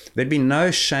 And there'd be no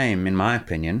shame, in my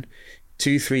opinion,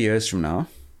 2-3 years from now,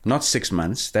 not 6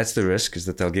 months. That's the risk, is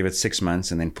that they'll give it 6 months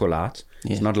and then pull out.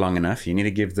 Yeah. It's not long enough. You need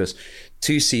to give this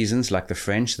 2 seasons, like the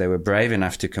French. They were brave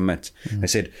enough to commit. They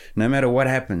said, no matter what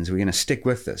happens, we're going to stick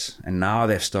with this. And now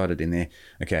they've started in their,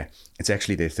 it's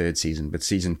actually their 3rd season, but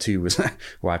season 2 was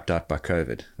wiped out by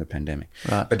COVID, the pandemic.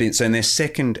 Right. But so in their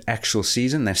 2nd actual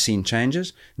season, they've seen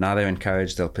changes. Now they're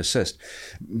encouraged, they'll persist.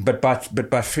 But by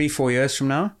 3-4 years from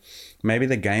now, maybe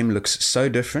the game looks so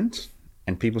different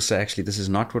and people say, actually, this is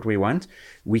not what we want.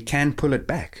 We can pull it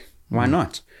back. Why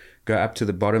not? Go up to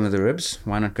the bottom of the ribs.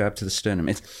 Why not go up to the sternum?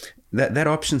 That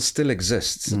option still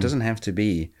exists. It doesn't have to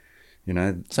be,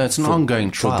 So it's an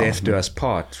ongoing trial. Till death do us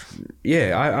part.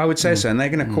 Yeah, I would say so. And they're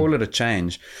going to call it a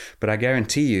change. But I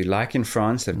guarantee you, like in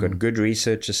France, they've got good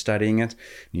researchers studying it.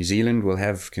 New Zealand will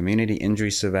have community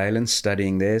injury surveillance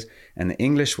studying theirs. And the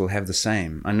English will have the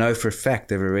same. I know for a fact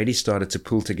they've already started to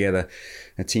pull together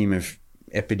a team of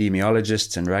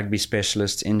epidemiologists and rugby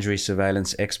specialists, injury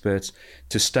surveillance experts,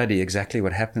 to study exactly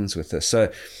what happens with this.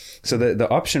 So the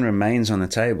option remains on the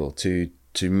table to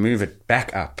move it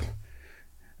back up.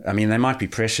 I mean, they might be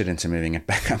pressured into moving it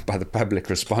back up by the public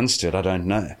response to it. I don't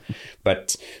know.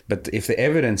 But if the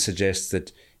evidence suggests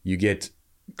that you get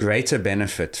greater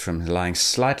benefit from allowing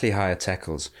slightly higher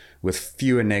tackles with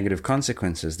fewer negative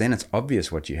consequences, then it's obvious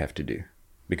what you have to do.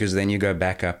 Because then you go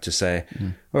back up to say,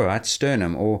 all right,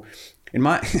 sternum, or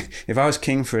if I was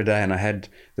king for a day and I had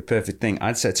the perfect thing,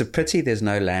 I'd say it's a pity there's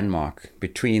no landmark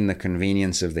between the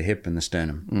convenience of the hip and the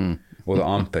sternum, or the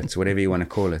armpits, whatever you want to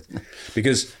call it.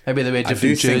 Because maybe they wear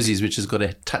different jerseys, which has got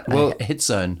a hit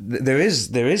zone. There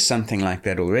is something like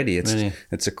that already.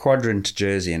 It's a quadrant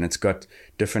jersey, and it's got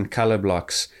different color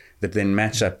blocks that then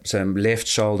match up. So left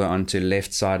shoulder onto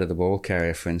left side of the ball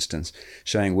carrier, for instance,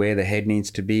 showing where the head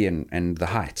needs to be and the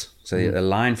height. So a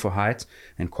line for height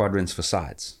and quadrants for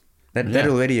sides. That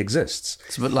already exists.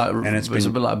 It's a bit like a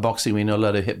bit like boxing. We know a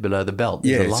lot of hit below the belt.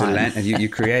 Yeah, it's you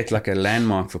create like a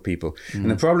landmark for people. And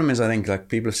the problem is, I think, like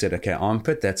people have said, okay,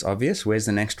 armpit, that's obvious. Where's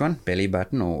the next one? Belly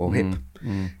button or hip.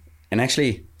 And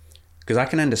actually, because I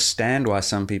can understand why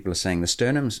some people are saying the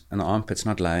sternums and the armpit's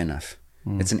not low enough.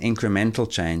 It's an incremental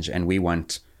change, and we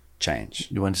want change.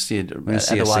 You want to see it.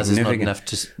 Otherwise, it's not enough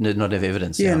to not have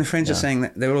evidence. Yeah, and the French are saying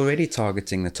that they're already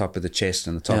targeting the top of the chest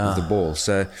and the top of the ball.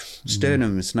 So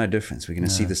sternum, it's no difference. We're going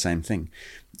to see the same thing.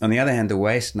 On the other hand, the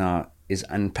waist now is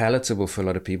unpalatable for a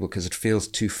lot of people because it feels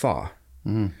too far.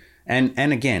 And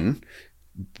again,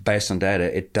 based on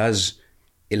data, it does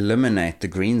eliminate the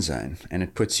green zone, and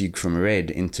it puts you from red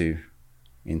into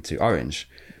orange.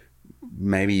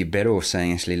 Maybe you're better off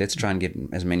saying, actually, let's try and get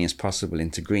as many as possible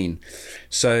into green.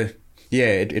 So, yeah,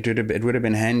 it would have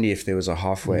been handy if there was a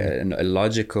halfway, a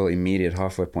logical, immediate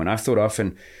halfway point. I've thought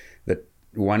often that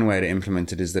one way to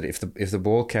implement it is that if the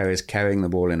ball carrier is carrying the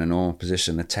ball in a normal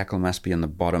position, the tackle must be on the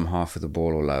bottom half of the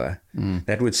ball or lower.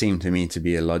 That would seem to me to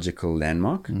be a logical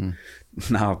landmark.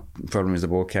 Now, the problem is the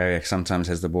ball carrier sometimes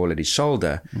has the ball at his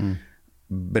shoulder.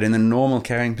 But in the normal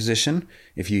carrying position,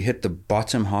 if you hit the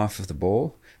bottom half of the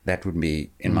ball, that would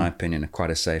be, in my opinion,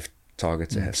 quite a safe target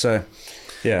to have. So,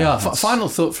 yeah. Final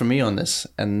thought from me on this,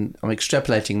 and I'm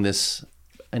extrapolating this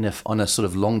on a sort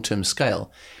of long-term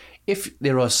scale. If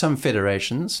there are some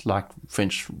federations like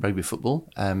French rugby football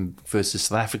versus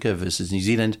South Africa versus New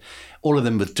Zealand, all of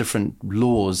them with different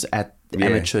laws at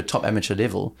top amateur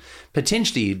level,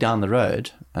 potentially down the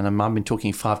road, and I've been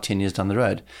talking 5-10 years down the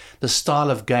road, the style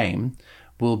of game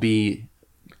will be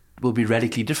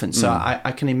radically different. So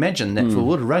I can imagine that for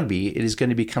World Rugby, it is going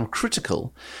to become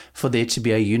critical for there to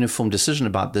be a uniform decision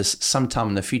about this sometime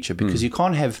in the future, because you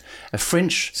can't have a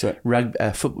French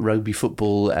rugby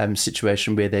football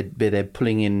situation where they're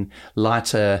pulling in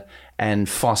lighter and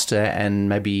faster and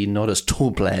maybe not as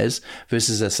tall players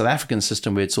versus a South African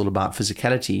system where it's all about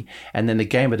physicality. And then the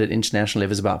game at an international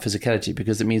level is about physicality,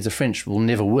 because it means the French will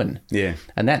never win. Yeah.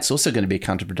 And that's also going to be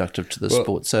counterproductive to the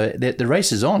sport. So the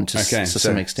race is on to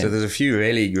some extent. So there's a few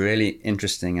really, really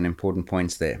interesting and important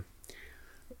points there.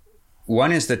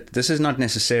 One is that this is not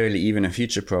necessarily even a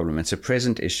future problem. It's a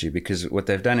present issue, because what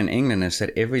they've done in England is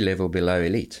set every level below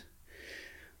elite,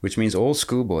 which means all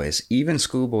schoolboys, even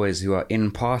schoolboys who are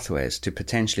in pathways to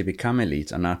potentially become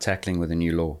elite, are now tackling with a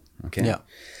new law. Okay. Yeah.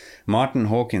 Martin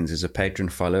Hawkins is a patron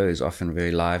follower who's often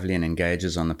very lively and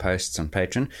engages on the posts on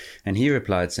Patreon. And he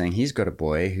replied saying he's got a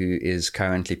boy who is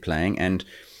currently playing, and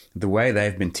the way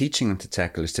they've been teaching them to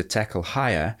tackle is to tackle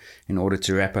higher in order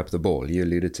to wrap up the ball. You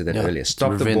alluded to that earlier.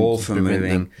 Stop the ball from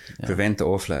moving, prevent the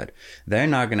offload. They're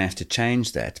now going to have to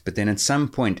change that. But then at some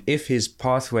point, if his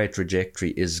pathway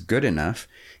trajectory is good enough,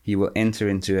 he will enter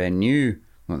into a new,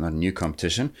 well, not a new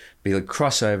competition, but he'll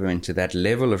cross over into that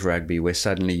level of rugby where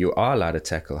suddenly you are allowed to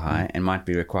tackle high and might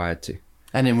be required to.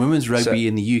 And in women's rugby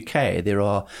in the UK, there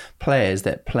are players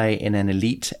that play in an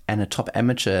elite and a top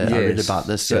amateur. Yes. I read about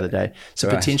this the other day. So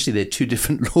potentially there are two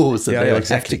different laws that they would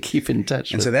have to keep in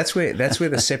touch with. And so that's where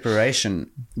the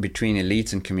separation between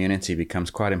elite and community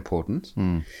becomes quite important,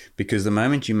 because the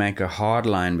moment you make a hard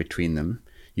line between them,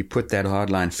 you put that hard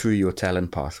line through your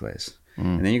talent pathways.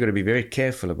 And then you've got to be very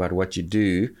careful about what you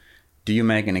do. Do you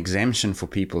make an exemption for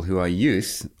people who are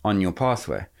youth on your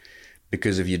pathway?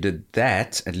 Because if you did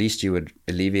that, at least you would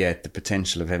alleviate the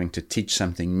potential of having to teach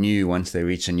something new once they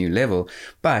reach a new level,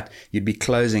 but you'd be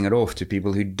closing it off to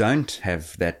people who don't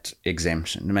have that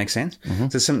exemption. Does that make sense?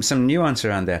 So some nuance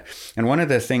around that. And one of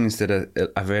the things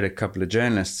that I've read a couple of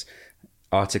journalists'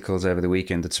 articles over the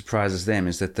weekend that surprises them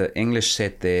is that the English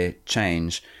set their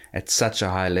change at such a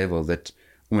high level that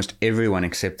almost everyone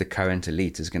except the current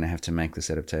elite is going to have to make this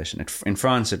adaptation. In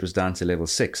France, it was down to level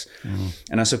 6.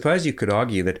 And I suppose you could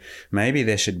argue that maybe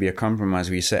there should be a compromise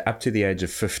where you say up to the age of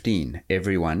 15,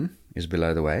 everyone is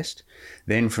below the waist.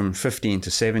 Then from 15 to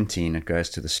 17, it goes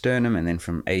to the sternum. And then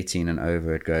from 18 and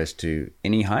over, it goes to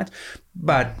any height.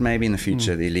 But maybe in the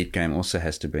future, the elite game also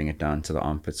has to bring it down to the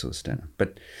armpits or the sternum.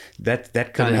 But that kind of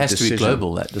decision... But it has to be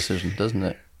global, that decision, doesn't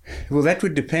it? Well, that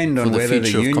would depend on whether the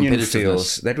union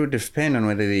feels. That would depend on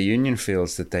whether the union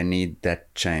feels that they need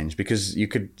that change, because you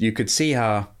could see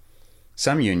how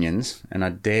some unions, and I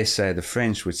dare say the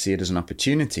French, would see it as an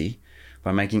opportunity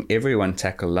by making everyone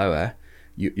tackle lower.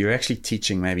 You're actually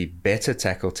teaching maybe better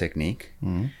tackle technique.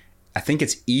 I think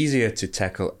it's easier to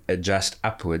tackle adjust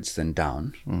upwards than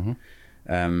down.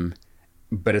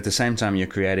 But at the same time, you're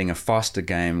creating a faster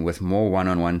game with more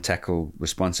one-on-one tackle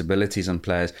responsibilities on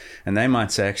players. And they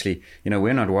might say, actually,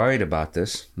 we're not worried about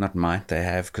this. Not might, they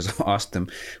have, because I asked them.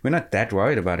 We're not that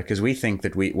worried about it, because we think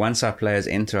that once our players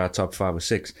enter our top 5 or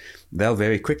 6, they'll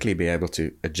very quickly be able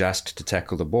to adjust to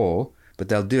tackle the ball, but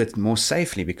they'll do it more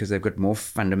safely because they've got more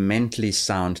fundamentally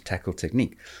sound tackle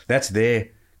technique. That's their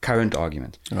current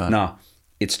argument. Right. Now,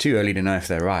 it's too early to know if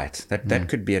they're right. That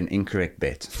could be an incorrect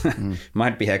bet.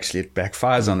 Might be actually it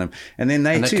backfires on them. And then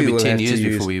they too will have to use...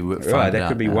 Before we find that out,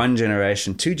 could be 1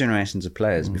 generation, 2 generations of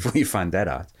players before you find that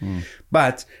out.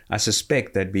 But I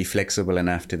suspect they'd be flexible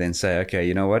enough to then say, okay,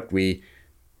 you know what, we're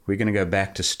going to go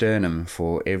back to sternum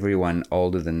for everyone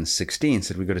older than 16.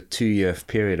 So we've got a 2-year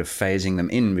period of phasing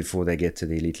them in before they get to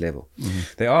the elite level.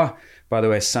 There are, by the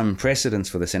way, some precedents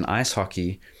for this. In ice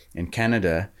hockey in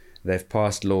Canada, they've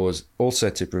passed laws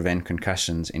also to prevent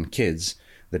concussions in kids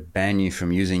that ban you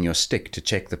from using your stick to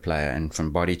check the player and from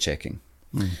body checking.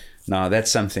 Now,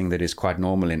 that's something that is quite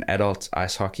normal in adult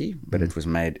ice hockey, but it was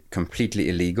made completely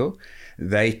illegal.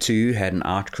 They too had an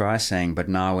outcry saying, but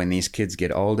now when these kids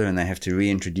get older and they have to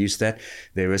reintroduce that,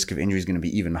 their risk of injury is going to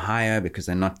be even higher because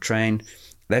they're not trained.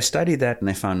 They've studied that and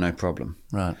they found no problem.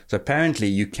 Right. So apparently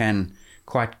you can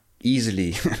quite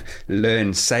easily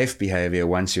learn safe behavior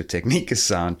once your technique is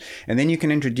sound, and then you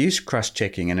can introduce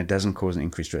cross-checking and it doesn't cause an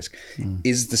increased risk.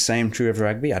 Is the same true of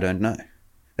rugby? I don't know.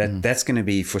 That's going to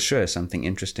be for sure something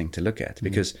interesting to look at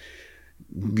because,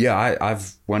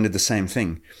 I've wondered the same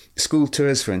thing. School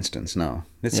tours, for instance, now.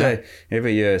 Let's say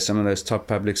every year some of those top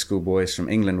public school boys from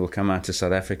England will come out to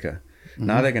South Africa.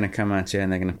 Now they're going to come out here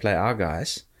and they're going to play our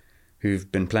guys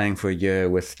who've been playing for a year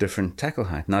with different tackle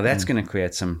height. Now that's going to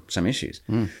create some issues.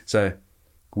 So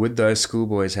would those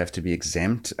schoolboys have to be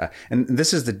exempt? And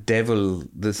this is the devil.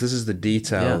 This is the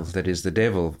detail that is the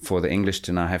devil for the English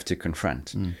to now have to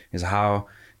confront. Is how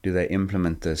do they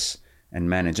implement this and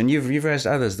manage? And you've raised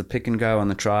others, the pick and go on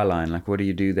the try line. Like, what do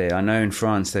you do there? I know in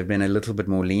France they've been a little bit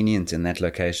more lenient in that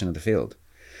location of the field.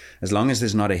 As long as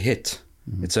there's not a hit,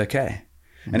 it's okay.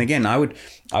 And again, I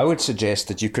would suggest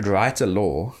that you could write a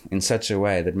law in such a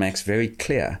way that makes very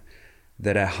clear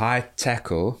that a high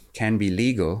tackle can be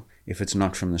legal if it's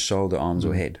not from the shoulder, arms,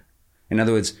 or head. In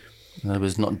other words,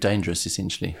 not dangerous,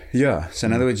 essentially. Yeah. So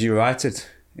in other words, you write it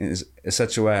in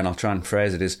such a way, and I'll try and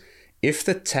phrase it, is if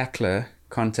the tackler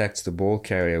contacts the ball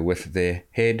carrier with their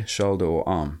head, shoulder, or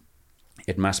arm,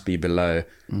 it must be below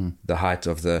the height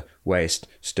of the waist,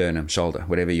 sternum, shoulder,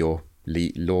 whatever your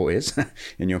law is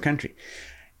in your country.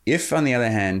 If, on the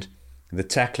other hand, the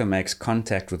tackler makes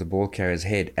contact with the ball carrier's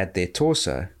head at their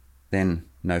torso, then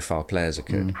no foul play has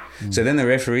occurred. So then the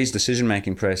referee's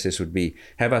decision-making process would be,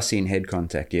 have I seen head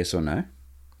contact, yes or no?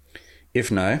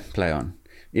 If no, play on.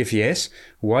 If yes,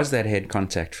 was that head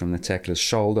contact from the tackler's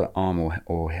shoulder, arm,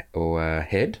 or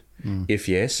head? If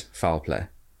yes, foul play,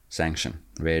 sanction,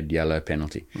 red, yellow,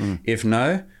 penalty. If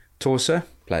no, torso,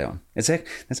 play on.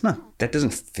 That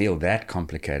doesn't feel that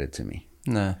complicated to me.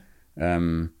 No.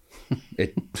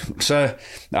 So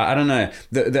I don't know.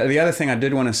 The other thing I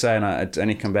did want to say, and it's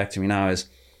only come back to me now, is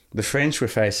the French were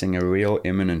facing a real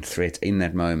imminent threat in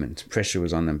that moment. Pressure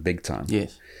was on them big time.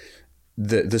 Yes.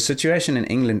 The situation in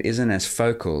England isn't as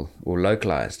focal or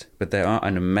localized, but they are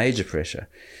under major pressure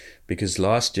because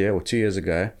last year or 2 years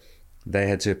ago, they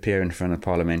had to appear in front of a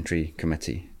parliamentary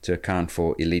committee to account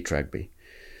for elite rugby.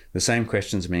 The same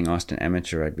questions are being asked in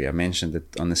amateur rugby. I mentioned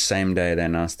that on the same day they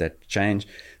announced that change,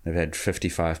 they've had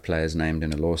 55 players named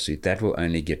in a lawsuit. That will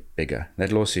only get bigger.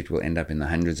 That lawsuit will end up in the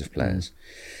hundreds of players.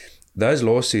 Those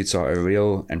lawsuits are a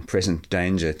real and present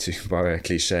danger, to borrow a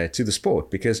cliche, to the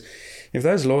sport, because if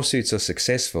those lawsuits are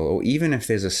successful, or even if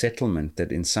there's a settlement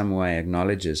that in some way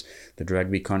acknowledges that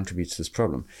rugby contributes to this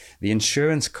problem, the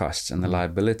insurance costs and the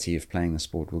liability of playing the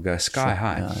sport will go sky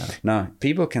high. Yeah. Now,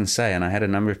 people can say, and I had a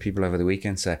number of people over the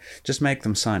weekend say, just make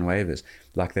them sign waivers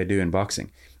like they do in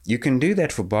boxing. You can do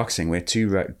that for boxing where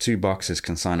two boxers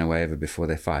can sign a waiver before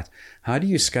they fight. How do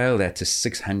you scale that to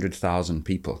 600,000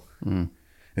 people?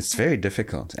 It's very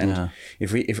difficult. And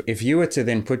if you were to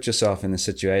then put yourself in the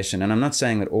situation, and I'm not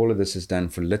saying that all of this is done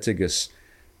for litigious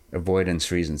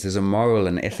avoidance reasons. There's a moral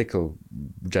and ethical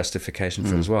justification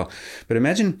for it as well. But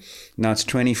imagine now it's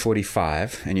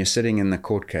 2045 and you're sitting in the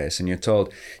court case and you're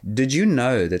told, did you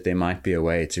know that there might be a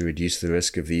way to reduce the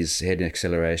risk of these head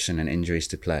acceleration and injuries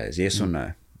to players? Yes or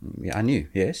no? Yeah, I knew,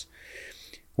 yes.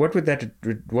 What would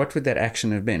that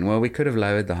action have been? Well, we could have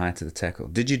lowered the height of the tackle.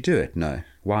 Did you do it? No.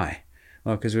 Why?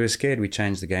 Well, because we were scared we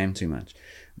changed the game too much.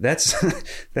 That's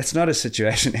not a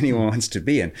situation anyone wants to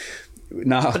be in.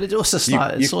 Now, but it's also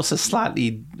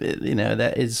slightly,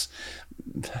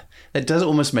 that does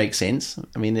almost make sense.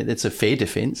 I mean, it's a fair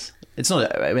defense. It's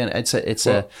not. I mean,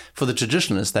 for the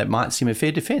traditionalists that might seem a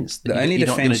fair defense. The only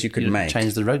defense you could make,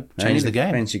 change the game.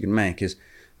 Defense you can make is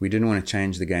we didn't want to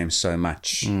change the game so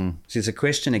much. See, it's a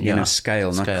question again of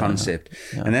scale, not concept.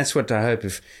 Yeah. And that's what I hope,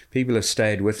 if people have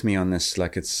stayed with me on this,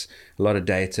 like it's a lot of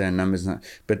data and numbers,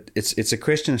 but it's a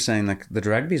question of saying like the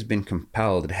rugby has been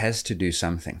compelled, it has to do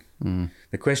something.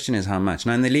 The question is how much.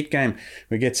 Now in the elite game,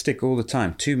 we get stick all the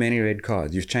time. Too many red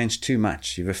cards. You've changed too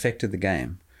much. You've affected the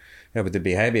game. Yeah, but the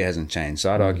behavior hasn't changed.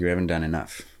 So I'd argue we haven't done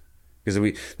enough.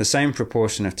 Because the same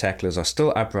proportion of tacklers are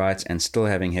still upright and still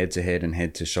having head-to-head and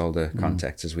head-to-shoulder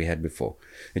contacts as we had before.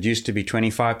 It used to be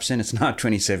 25%. It's now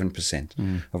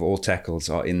 27% of all tackles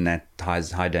are in that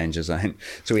high danger zone.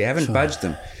 So we haven't budged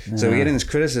them. Yeah. So we're getting this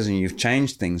criticism. You've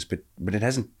changed things, but it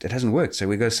hasn't worked. So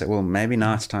we got to say, well, maybe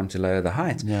now it's time to lower the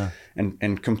height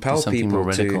and compel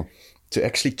people to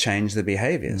actually change the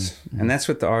behaviors. And that's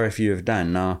what the RFU have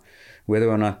done. Now, whether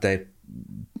or not they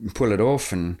pull it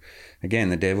off, and again,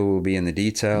 the devil will be in the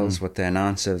details, what they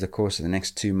announce over the course of the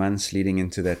next 2 months leading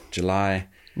into that July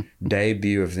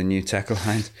debut of the new tackle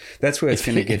height. That's where it's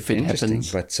going to get interesting.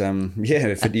 Happens. But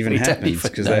if it even happens,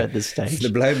 because the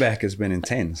blowback has been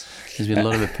intense. There's been a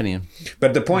lot of opinion.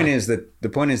 But the point is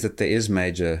that there is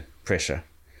major pressure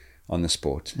on the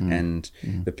sport. And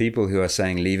the people who are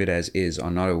saying leave it as is are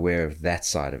not aware of that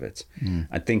side of it.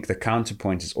 I think the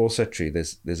counterpoint is also true.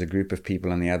 There's a group of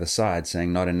people on the other side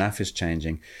saying not enough is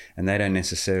changing, and they don't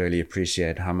necessarily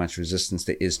appreciate how much resistance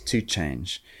there is to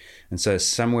change. And so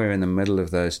somewhere in the middle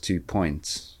of those 2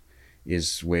 points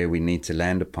is where we need to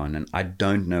land upon. And I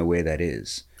don't know where that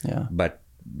is. Yeah. But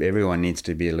everyone needs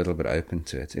to be a little bit open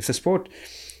to it. If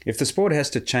the sport has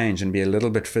to change and be a little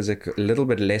bit physical, a little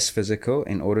bit less physical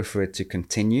in order for it to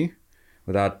continue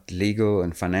without legal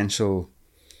and financial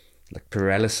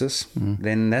paralysis,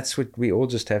 then that's what we all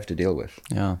just have to deal with.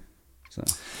 Yeah. So.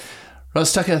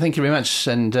 Ross Tucker, thank you very much.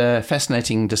 And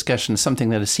fascinating discussion. Something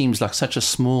that seems like such a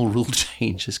small rule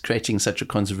change is creating such a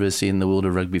controversy in the world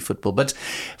of rugby football. But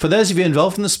for those of you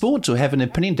involved in the sport or have an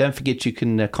opinion, don't forget you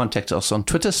can contact us on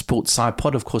Twitter,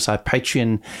 SportsSciPod. Of course, our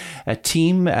Patreon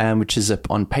team, which is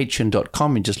on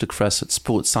patreon.com. You just look for us at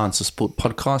Sports Science or Sport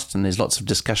Podcast. And there's lots of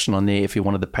discussion on there. If you're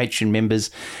one of the Patreon members,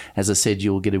 as I said,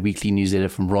 you'll get a weekly newsletter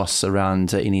from Ross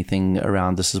around anything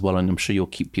around this as well. And I'm sure you'll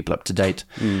keep people up to date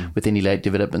with any late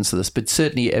developments of this. But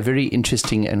certainly a very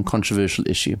interesting and controversial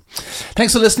issue.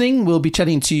 Thanks for listening. We'll be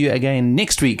chatting to you again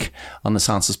next week on the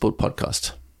Science of Sport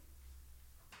podcast.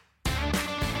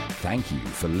 Thank you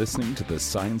for listening to the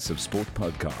Science of Sport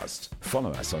podcast. Follow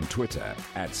us on Twitter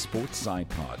at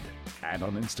SportsSciPod and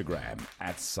on Instagram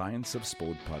at Science of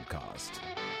Sport Podcast.